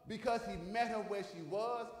 because he met her where she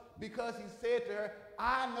was, because he said to her,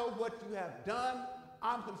 I know what you have done.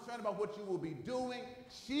 I'm concerned about what you will be doing.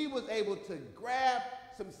 She was able to grab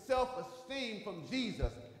some self-esteem from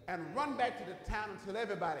Jesus and run back to the town and tell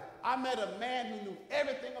everybody, I met a man who knew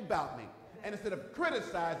everything about me. And instead of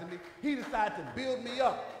criticizing me, he decided to build me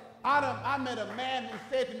up. I met a man who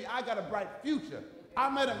said to me, I got a bright future. I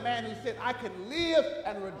met a man who said, I can live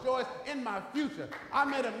and rejoice in my future. I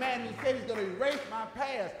met a man who said he's going to erase my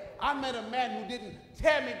past. I met a man who didn't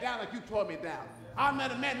tear me down like you tore me down. I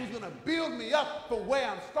met a man who's going to build me up from where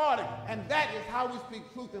I'm starting. And that is how we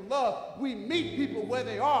speak truth in love. We meet people where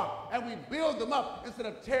they are, and we build them up instead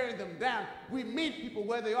of tearing them down. We meet people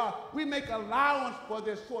where they are. We make allowance for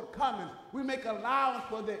their shortcomings. We make allowance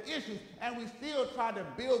for their issues, and we still try to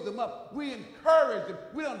build them up. We encourage them.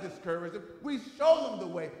 We don't discourage them. We show them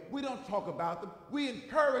the way. We don't talk about them. We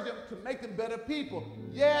encourage them to make them better people.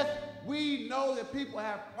 Yes, we know that people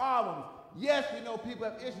have problems. Yes, we know people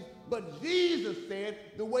have issues, but Jesus said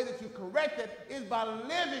the way that you correct it is by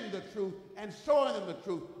living the truth and showing them the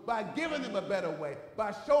truth, by giving them a better way,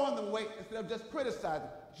 by showing them the way instead of just criticizing.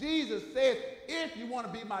 Jesus said, if you want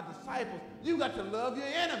to be my disciples, you got to love your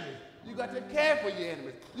enemies. You got to care for your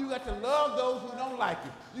enemies. You got to love those who don't like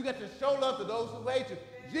you. You got to show love to those who hate you.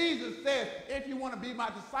 Jesus said, if you want to be my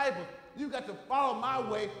disciples, you got to follow my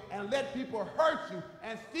way and let people hurt you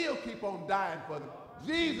and still keep on dying for them.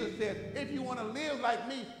 Jesus said, if you want to live like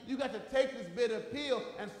me, you got to take this bitter pill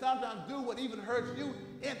and sometimes do what even hurts you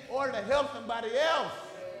in order to help somebody else.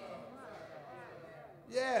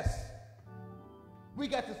 Yes. We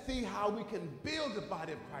got to see how we can build the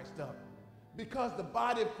body of Christ up, because the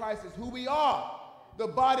body of Christ is who we are. The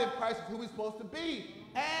body of Christ is who we're supposed to be.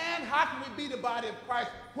 And how can we be the body of Christ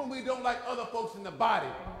when we don't like other folks in the body?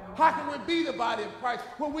 How can we be the body of Christ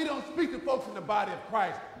when we don't speak to folks in the body of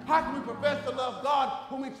Christ? How can we profess to love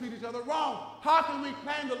God when we treat each other wrong? How can we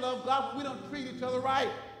claim to love God when we don't treat each other right?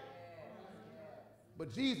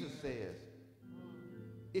 But Jesus says,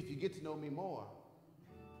 if you get to know me more,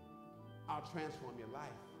 I'll transform your life.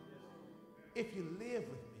 If you live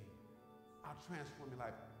with me, I'll transform your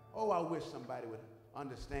life. Oh, I wish somebody would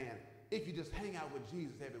understand. If you just hang out with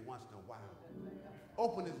Jesus every once in a while,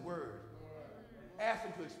 open his word. Ask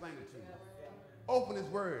him to explain it to you. Open his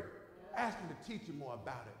word. Ask him to teach you more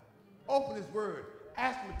about it. Open his word.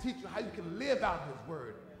 Ask him to teach you how you can live out his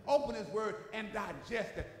word. Open his word and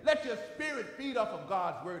digest it. Let your spirit feed off of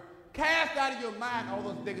God's word. Cast out of your mind all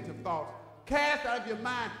those negative thoughts. Cast out of your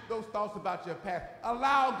mind those thoughts about your past.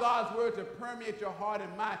 Allow God's word to permeate your heart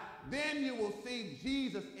and mind. Then you will see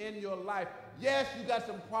Jesus in your life. Yes, you got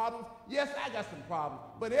some problems. Yes, I got some problems.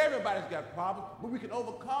 But everybody's got problems. But we can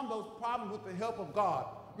overcome those problems with the help of God.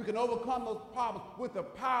 We can overcome those problems with the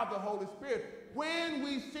power of the Holy Spirit. When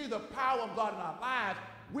we see the power of God in our lives,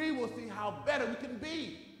 we will see how better we can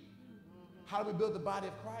be. How do we build the body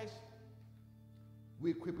of Christ?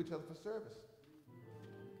 We equip each other for service.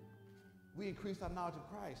 We increase our knowledge of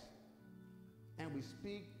Christ. And we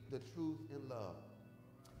speak the truth in love.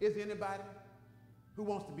 Is there anybody who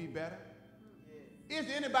wants to be better? Is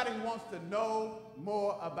there anybody who wants to know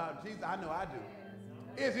more about Jesus? I know I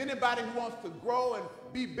do. Is there anybody who wants to grow and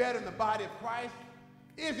be better in the body of Christ?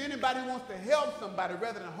 Is there anybody who wants to help somebody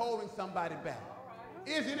rather than holding somebody back?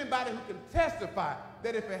 Is there anybody who can testify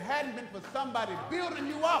that if it hadn't been for somebody building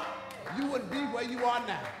you up, you wouldn't be where you are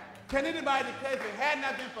now? Can anybody declare if it had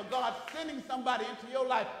not been for God sending somebody into your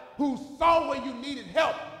life who saw where you needed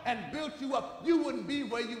help and built you up, you wouldn't be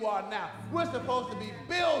where you are now? We're supposed to be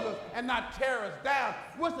builders and not tear us down.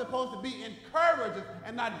 We're supposed to be encouragers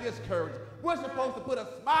and not discouragers. We're supposed to put a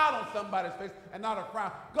smile on somebody's face and not a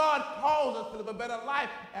frown. God calls us to live a better life,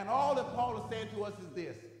 and all that Paul is saying to us is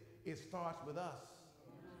this: it starts with us.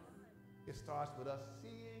 It starts with us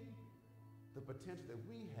seeing the potential that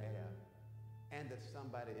we have and that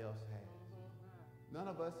somebody else has. None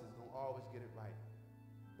of us is going to always get it right,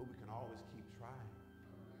 but we can always keep trying.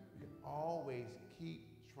 We can always keep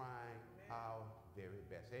trying our very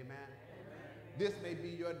best. Amen? Amen. This may be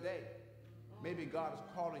your day. Maybe God is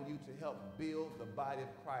calling you to help build the body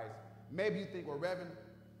of Christ. Maybe you think, well, Reverend,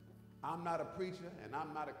 I'm not a preacher and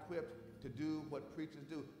I'm not equipped to do what preachers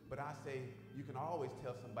do. But I say you can always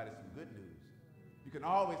tell somebody some good news. You can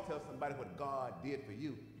always tell somebody what God did for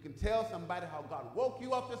you. You can tell somebody how God woke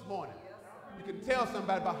you up this morning. You can tell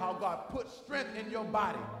somebody about how God put strength in your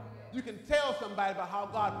body. You can tell somebody about how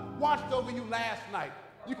God watched over you last night.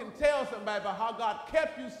 You can tell somebody about how God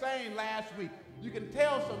kept you sane last week. You can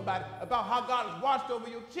tell somebody about how God has watched over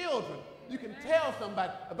your children. You can tell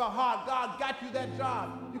somebody about how God got you that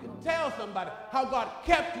job. You can tell somebody how God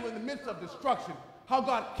kept you in the midst of destruction, how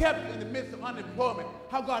God kept you in the midst of unemployment,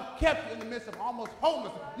 how God kept you in the midst of almost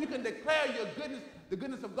homelessness. You can declare your goodness, the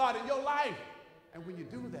goodness of God in your life. And when you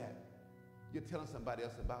do that, you're telling somebody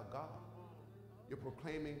else about God. You're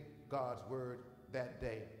proclaiming God's word that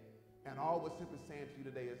day. And all we're simply saying to you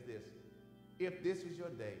today is this: if this is your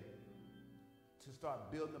day to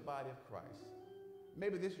start building the body of Christ,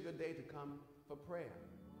 maybe this is your day to come for prayer.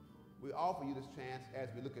 We offer you this chance as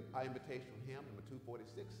we look at our invitational hymn, number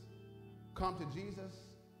 246. Come to Jesus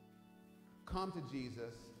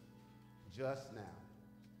just now.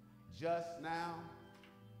 Just now,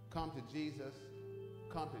 come to Jesus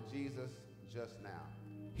just now.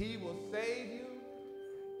 He will save you.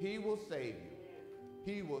 He will save you.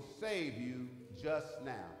 He will save you just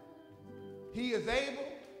now. He is able.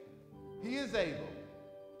 He is able.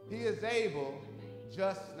 He is able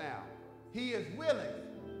just now. He is willing.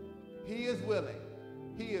 He is willing.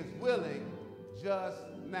 He is willing just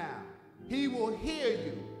now. He will hear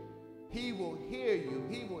you. He will hear you.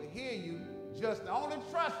 He will hear you just now. Only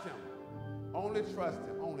trust him. Only trust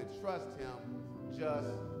him. Only trust him just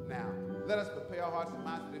now. Let us prepare our hearts and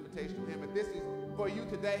minds for the invitation to him. If this is for you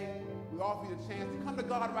today, we offer you the chance to come to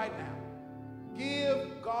God right now.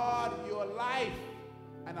 Give God your life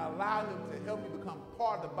and allow him to help you become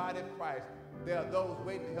part of the body of Christ. There are those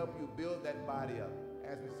waiting to help you build that body up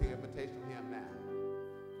as we sing invitation to him now.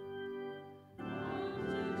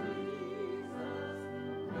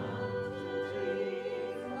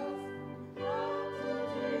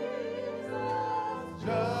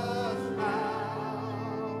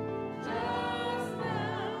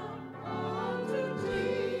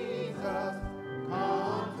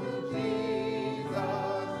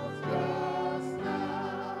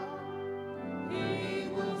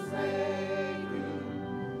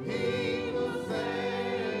 He will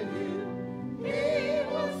save you.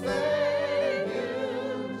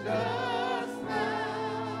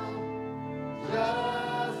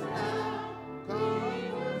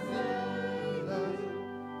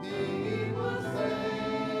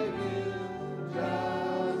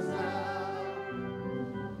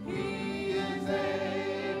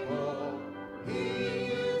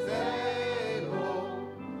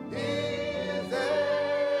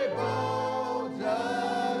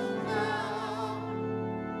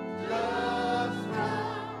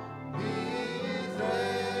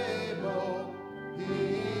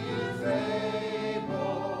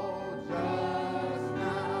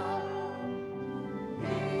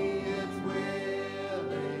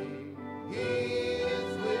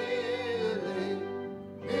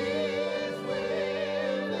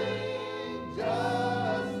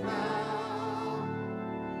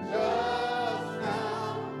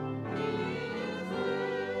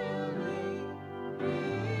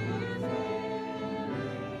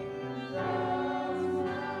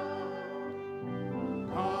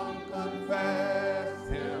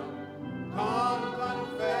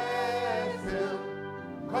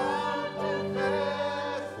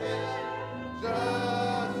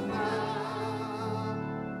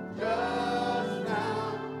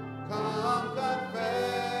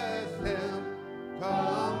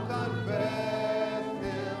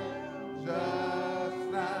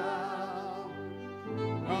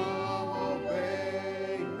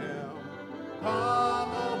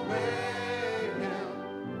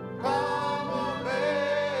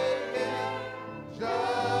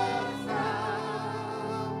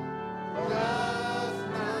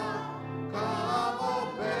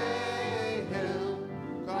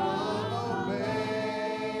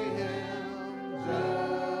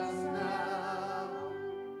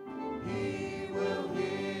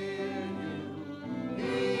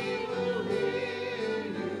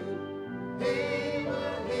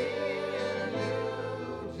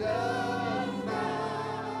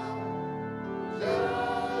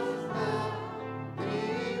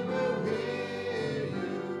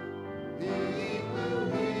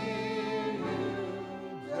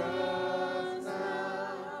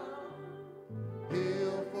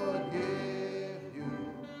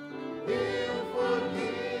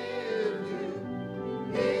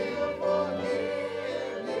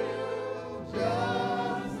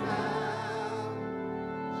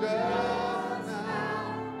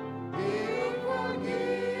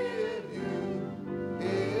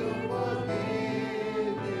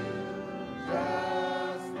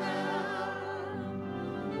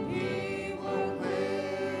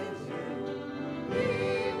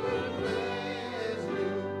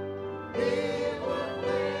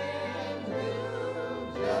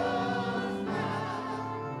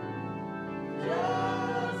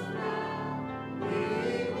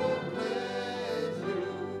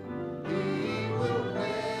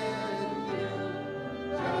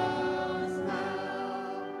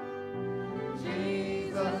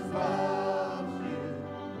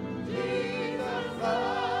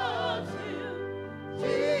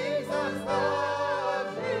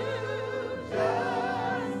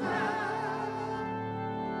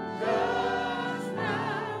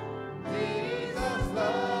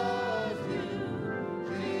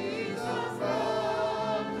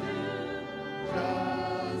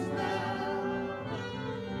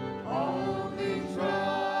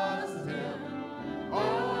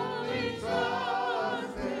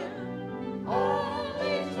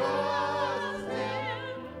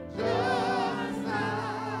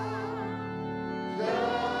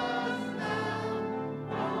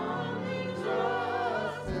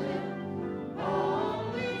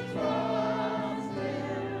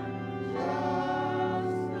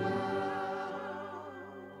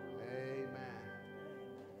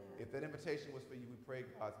 invitation was for you. We pray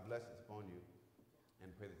God's blessings upon you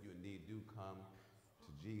and pray that you indeed do come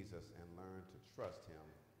to Jesus and learn to trust him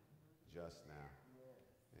just now.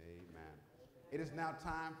 Amen. It is now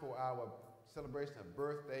time for our celebration of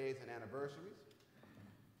birthdays and anniversaries.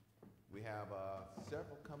 We have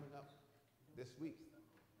several coming up this week.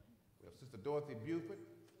 We have Sister Dorothy Buford,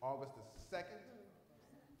 August the 2nd.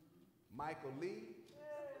 Michael Lee,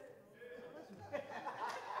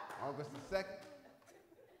 August the 2nd.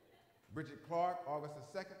 Bridget Clark, August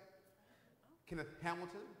the 2nd. Kenneth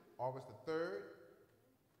Hamilton, August the 3rd.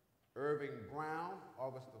 Irving Brown,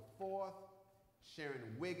 August the 4th.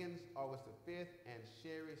 Sharon Wiggins, August the 5th. And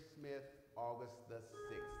Sherry Smith, August the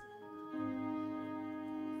 6th.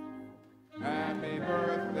 Happy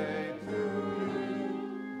birthday to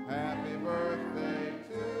you. Happy birthday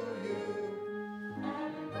to you.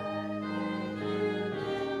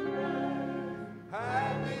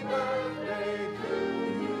 Happy birthday to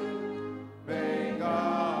you. May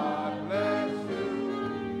God bless you.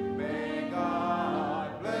 May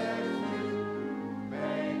God bless you.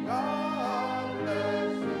 May God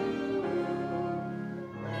bless you.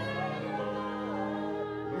 May God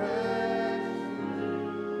bless you.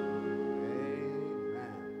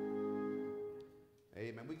 Amen.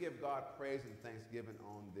 Amen. We give God praise and thanksgiving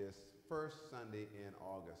on this first Sunday in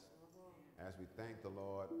August, as we thank the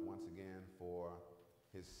Lord once again for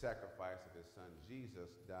his sacrifice of his son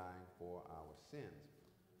Jesus dying for our sins.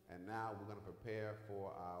 And now we're going to prepare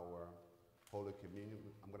for our Holy Communion.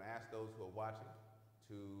 I'm going to ask those who are watching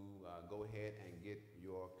to go ahead and get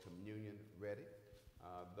your communion ready.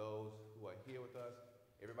 Those who are here with us,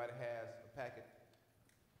 everybody has a packet.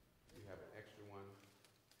 You have an extra one.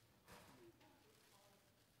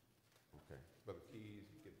 Okay. Brother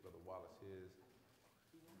Keys, get Brother Wallace his.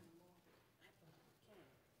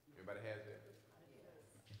 Everybody has it?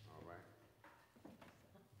 All right.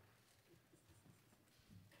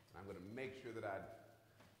 I'm going to make sure that I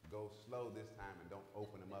go slow this time and don't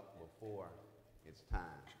open them up before it's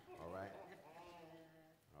time. All right?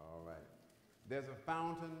 All right. There's a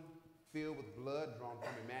fountain filled with blood drawn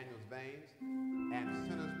from Emmanuel's veins, and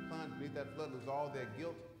sinners plunged beneath that flood lose all their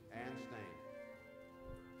guilt and stain.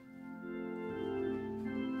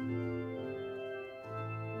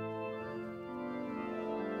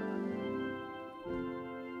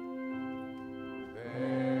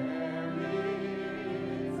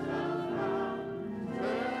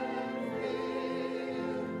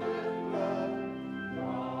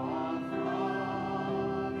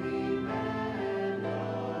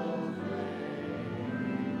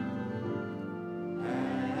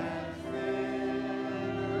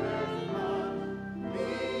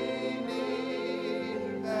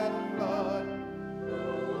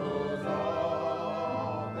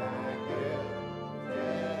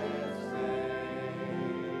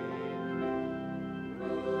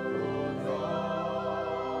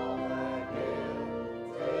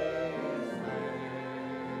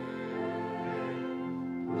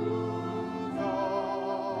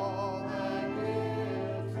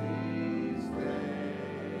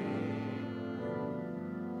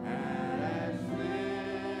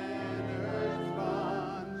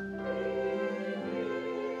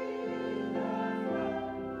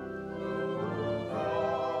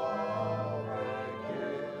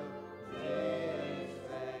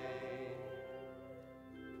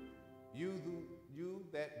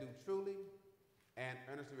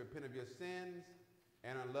 Repent of your sins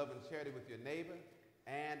and on love and charity with your neighbor,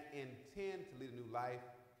 and intend to lead a new life,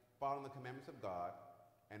 following the commandments of God,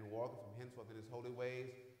 and walking from henceforth in his holy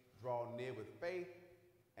ways. Draw near with faith,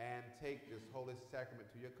 and take this holy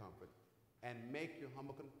sacrament to your comfort, and make your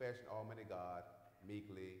humble confession, Almighty God,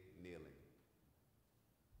 meekly kneeling.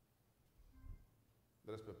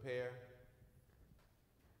 Let us prepare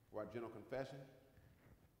for our general confession.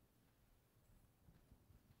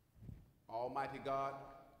 Almighty God,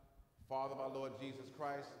 Father of our Lord Jesus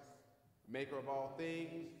Christ, maker of all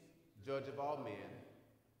things, judge of all men,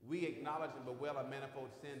 we acknowledge and bewail our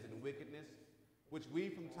manifold sins and wickedness, which we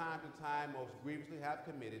from time to time most grievously have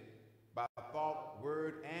committed by thought,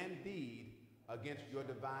 word, and deed against your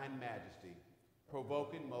divine majesty,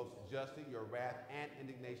 provoking most justly your wrath and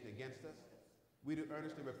indignation against us. We do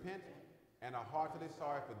earnestly repent and are heartily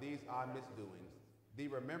sorry for these our misdoings. The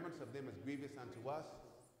remembrance of them is grievous unto us.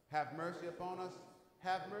 Have mercy upon us.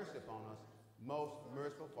 Have mercy upon us, most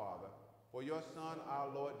merciful Father, for your Son, our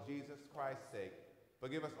Lord Jesus Christ's sake.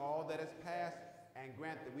 Forgive us all that is past, and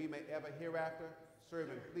grant that we may ever hereafter serve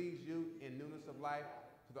and please you in newness of life,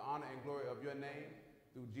 to the honor and glory of your name,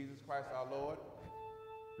 through Jesus Christ our Lord.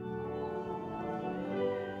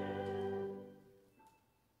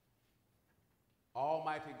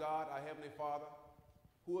 Almighty God, our Heavenly Father,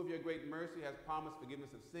 who of your great mercy has promised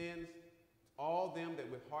forgiveness of sins, all them that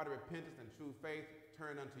with hearty repentance and true faith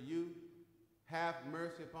turn unto you, have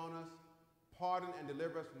mercy upon us, pardon and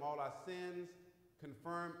deliver us from all our sins,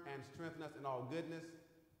 confirm and strengthen us in all goodness,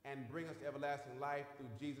 and bring us to everlasting life through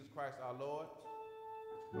Jesus Christ our Lord.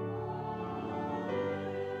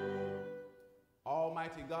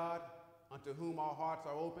 Almighty God, unto whom all hearts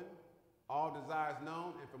are open, all desires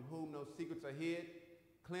known, and from whom no secrets are hid,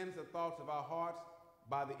 cleanse the thoughts of our hearts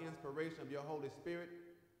by the inspiration of your Holy Spirit,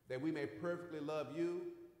 that we may perfectly love you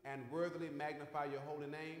and worthily magnify your holy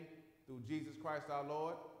name through Jesus Christ our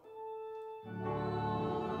Lord.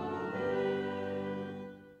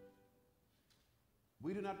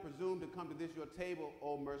 We do not presume to come to this your table,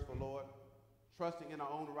 O merciful Lord, trusting in our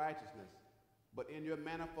own righteousness, but in your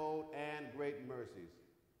manifold and great mercies.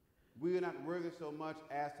 We are not worthy so much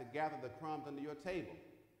as to gather the crumbs under your table,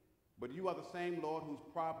 but you are the same Lord whose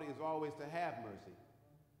property is always to have mercy.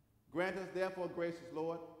 Grant us therefore, gracious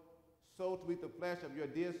Lord, so to eat the flesh of your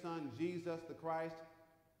dear Son, Jesus the Christ,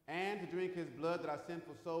 and to drink his blood, that our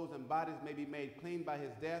sinful souls and bodies may be made clean by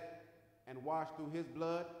his death and washed through his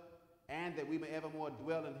blood, and that we may evermore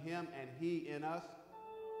dwell in him and he in us.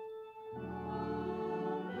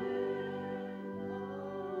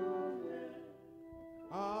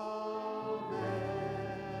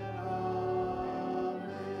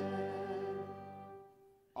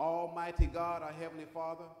 Almighty God, our Heavenly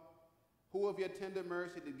Father, who of your tender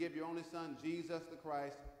mercy did give your only Son, Jesus the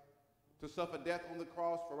Christ, to suffer death on the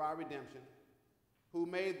cross for our redemption, who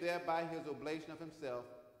made thereby his oblation of himself,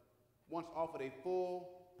 once offered a full,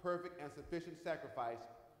 perfect, and sufficient sacrifice,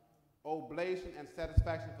 oblation and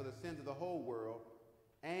satisfaction for the sins of the whole world,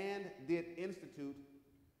 and did institute,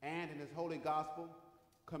 and in his holy gospel,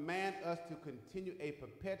 command us to continue a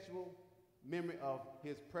perpetual memory of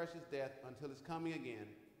his precious death until his coming again.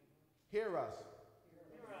 Hear us.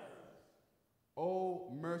 Hear us.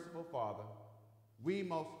 O merciful Father, we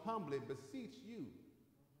most humbly beseech you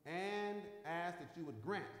and ask that you would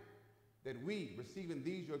grant that we, receiving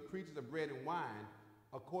these your creatures of bread and wine,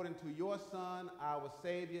 according to your Son, our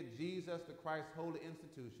Savior, Jesus the Christ's holy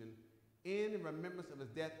institution, in remembrance of his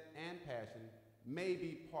death and passion, may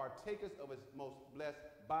be partakers of his most blessed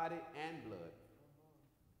body and blood,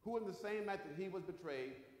 who in the same night that he was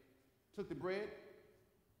betrayed, took the bread,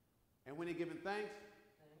 and when he had given thanks,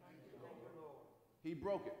 he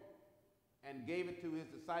broke it and gave it to his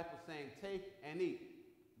disciples, saying, "Take and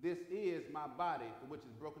eat. This is my body, which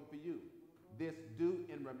is broken for you. This do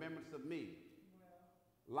in remembrance of me."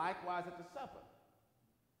 Likewise at the supper,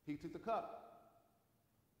 he took the cup,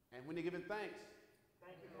 and when he had given thanks,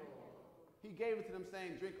 he gave it to them,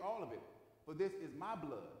 saying, "Drink all of it, for this is my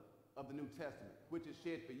blood of the New Testament, which is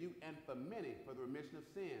shed for you and for many for the remission of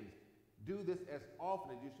sins. Do this as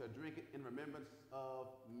often as you shall drink it in remembrance of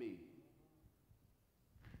me."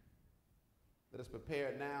 Let us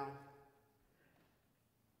prepare now.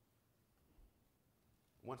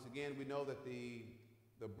 Once again, we know that the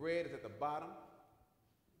bread is at the bottom,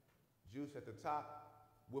 juice at the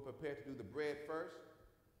top. We'll prepare to do the bread first.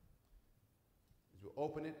 As we'll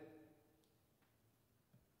open it,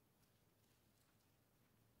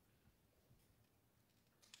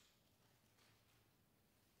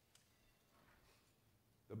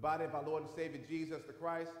 the body of our Lord and Savior Jesus the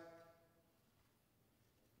Christ,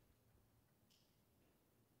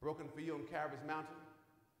 broken for you on Calvary's mountain.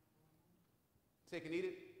 Take and eat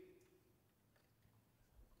it.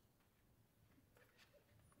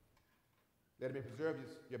 Let it may preserve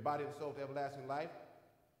your body and soul to everlasting life.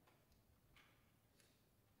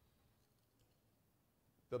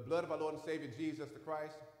 The blood of our Lord and Savior Jesus the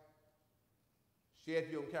Christ, shed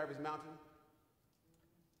for you on Calvary's mountain.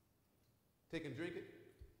 Take and drink it,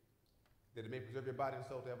 that it may preserve your body and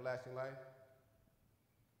soul to everlasting life.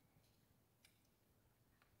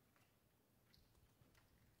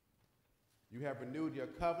 You have renewed your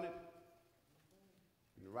covenant.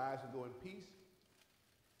 You can rise and go in peace,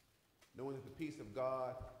 knowing that the peace of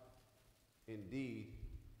God indeed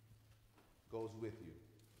goes with you.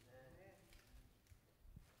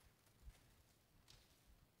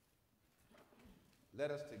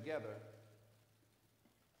 Let us together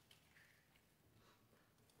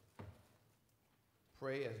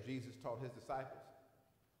pray as Jesus taught his disciples.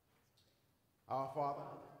 Our Father,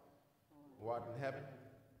 who art in heaven,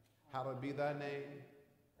 hallowed be thy name.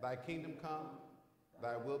 Thy kingdom come,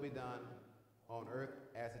 thy will be done on earth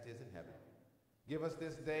as it is in heaven. Give us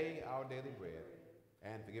this day our daily bread,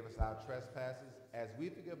 and forgive us our trespasses as we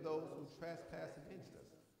forgive those who trespass against us.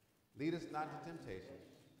 Lead us not into temptation,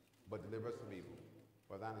 but deliver us from evil.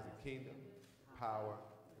 For thine is the kingdom, power,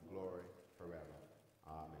 and glory forever.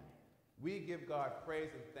 Amen. We give God praise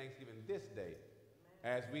and thanksgiving this day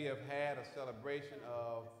as we have had a celebration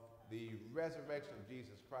of the resurrection of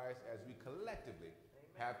Jesus Christ, as we collectively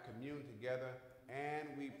have communed together, and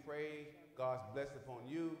we pray God's blessing upon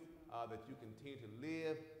you, that you continue to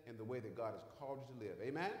live in the way that God has called you to live.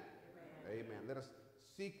 Amen? Amen. Amen. Let us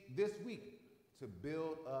seek this week to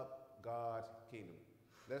build up God's kingdom.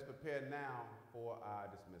 Let's prepare now for our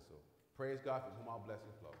dismissal. Praise God, from whom all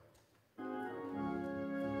blessings flow.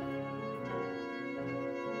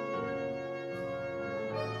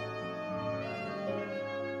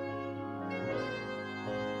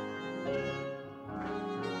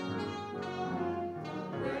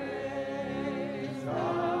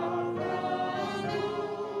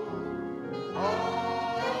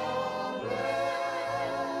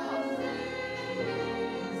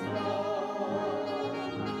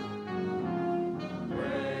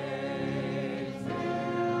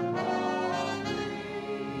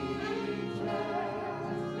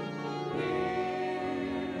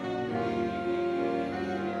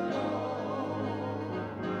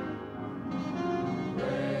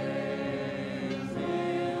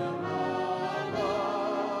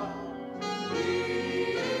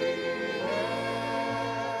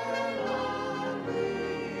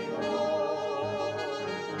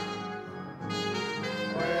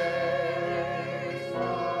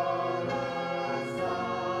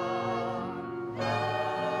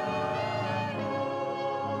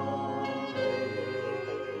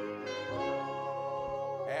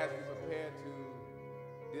 As we prepare to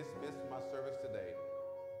dismiss my service today,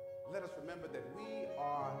 let us remember that we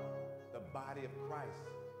are the body of Christ.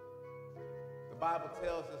 The Bible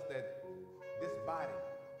tells us that this body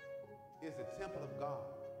is the temple of God,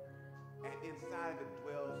 and inside of it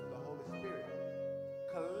dwells the Holy Spirit.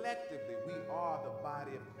 Collectively, we are the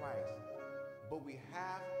body of Christ, but we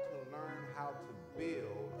have to learn how to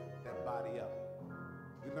build that body up.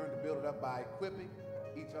 We learn to build it up by equipping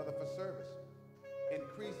each other for service,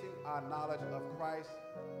 increasing our knowledge of Christ,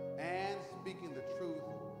 and speaking the truth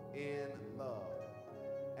in love.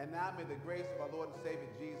 And now may the grace of our Lord and Savior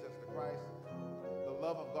Jesus the Christ, the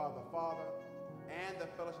love of God the Father, and the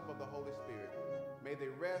fellowship of the Holy Spirit, may they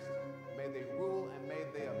rest, may they rule, and may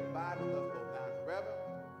they abide with us both now and forever.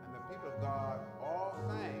 And the people of God all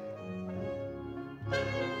sang.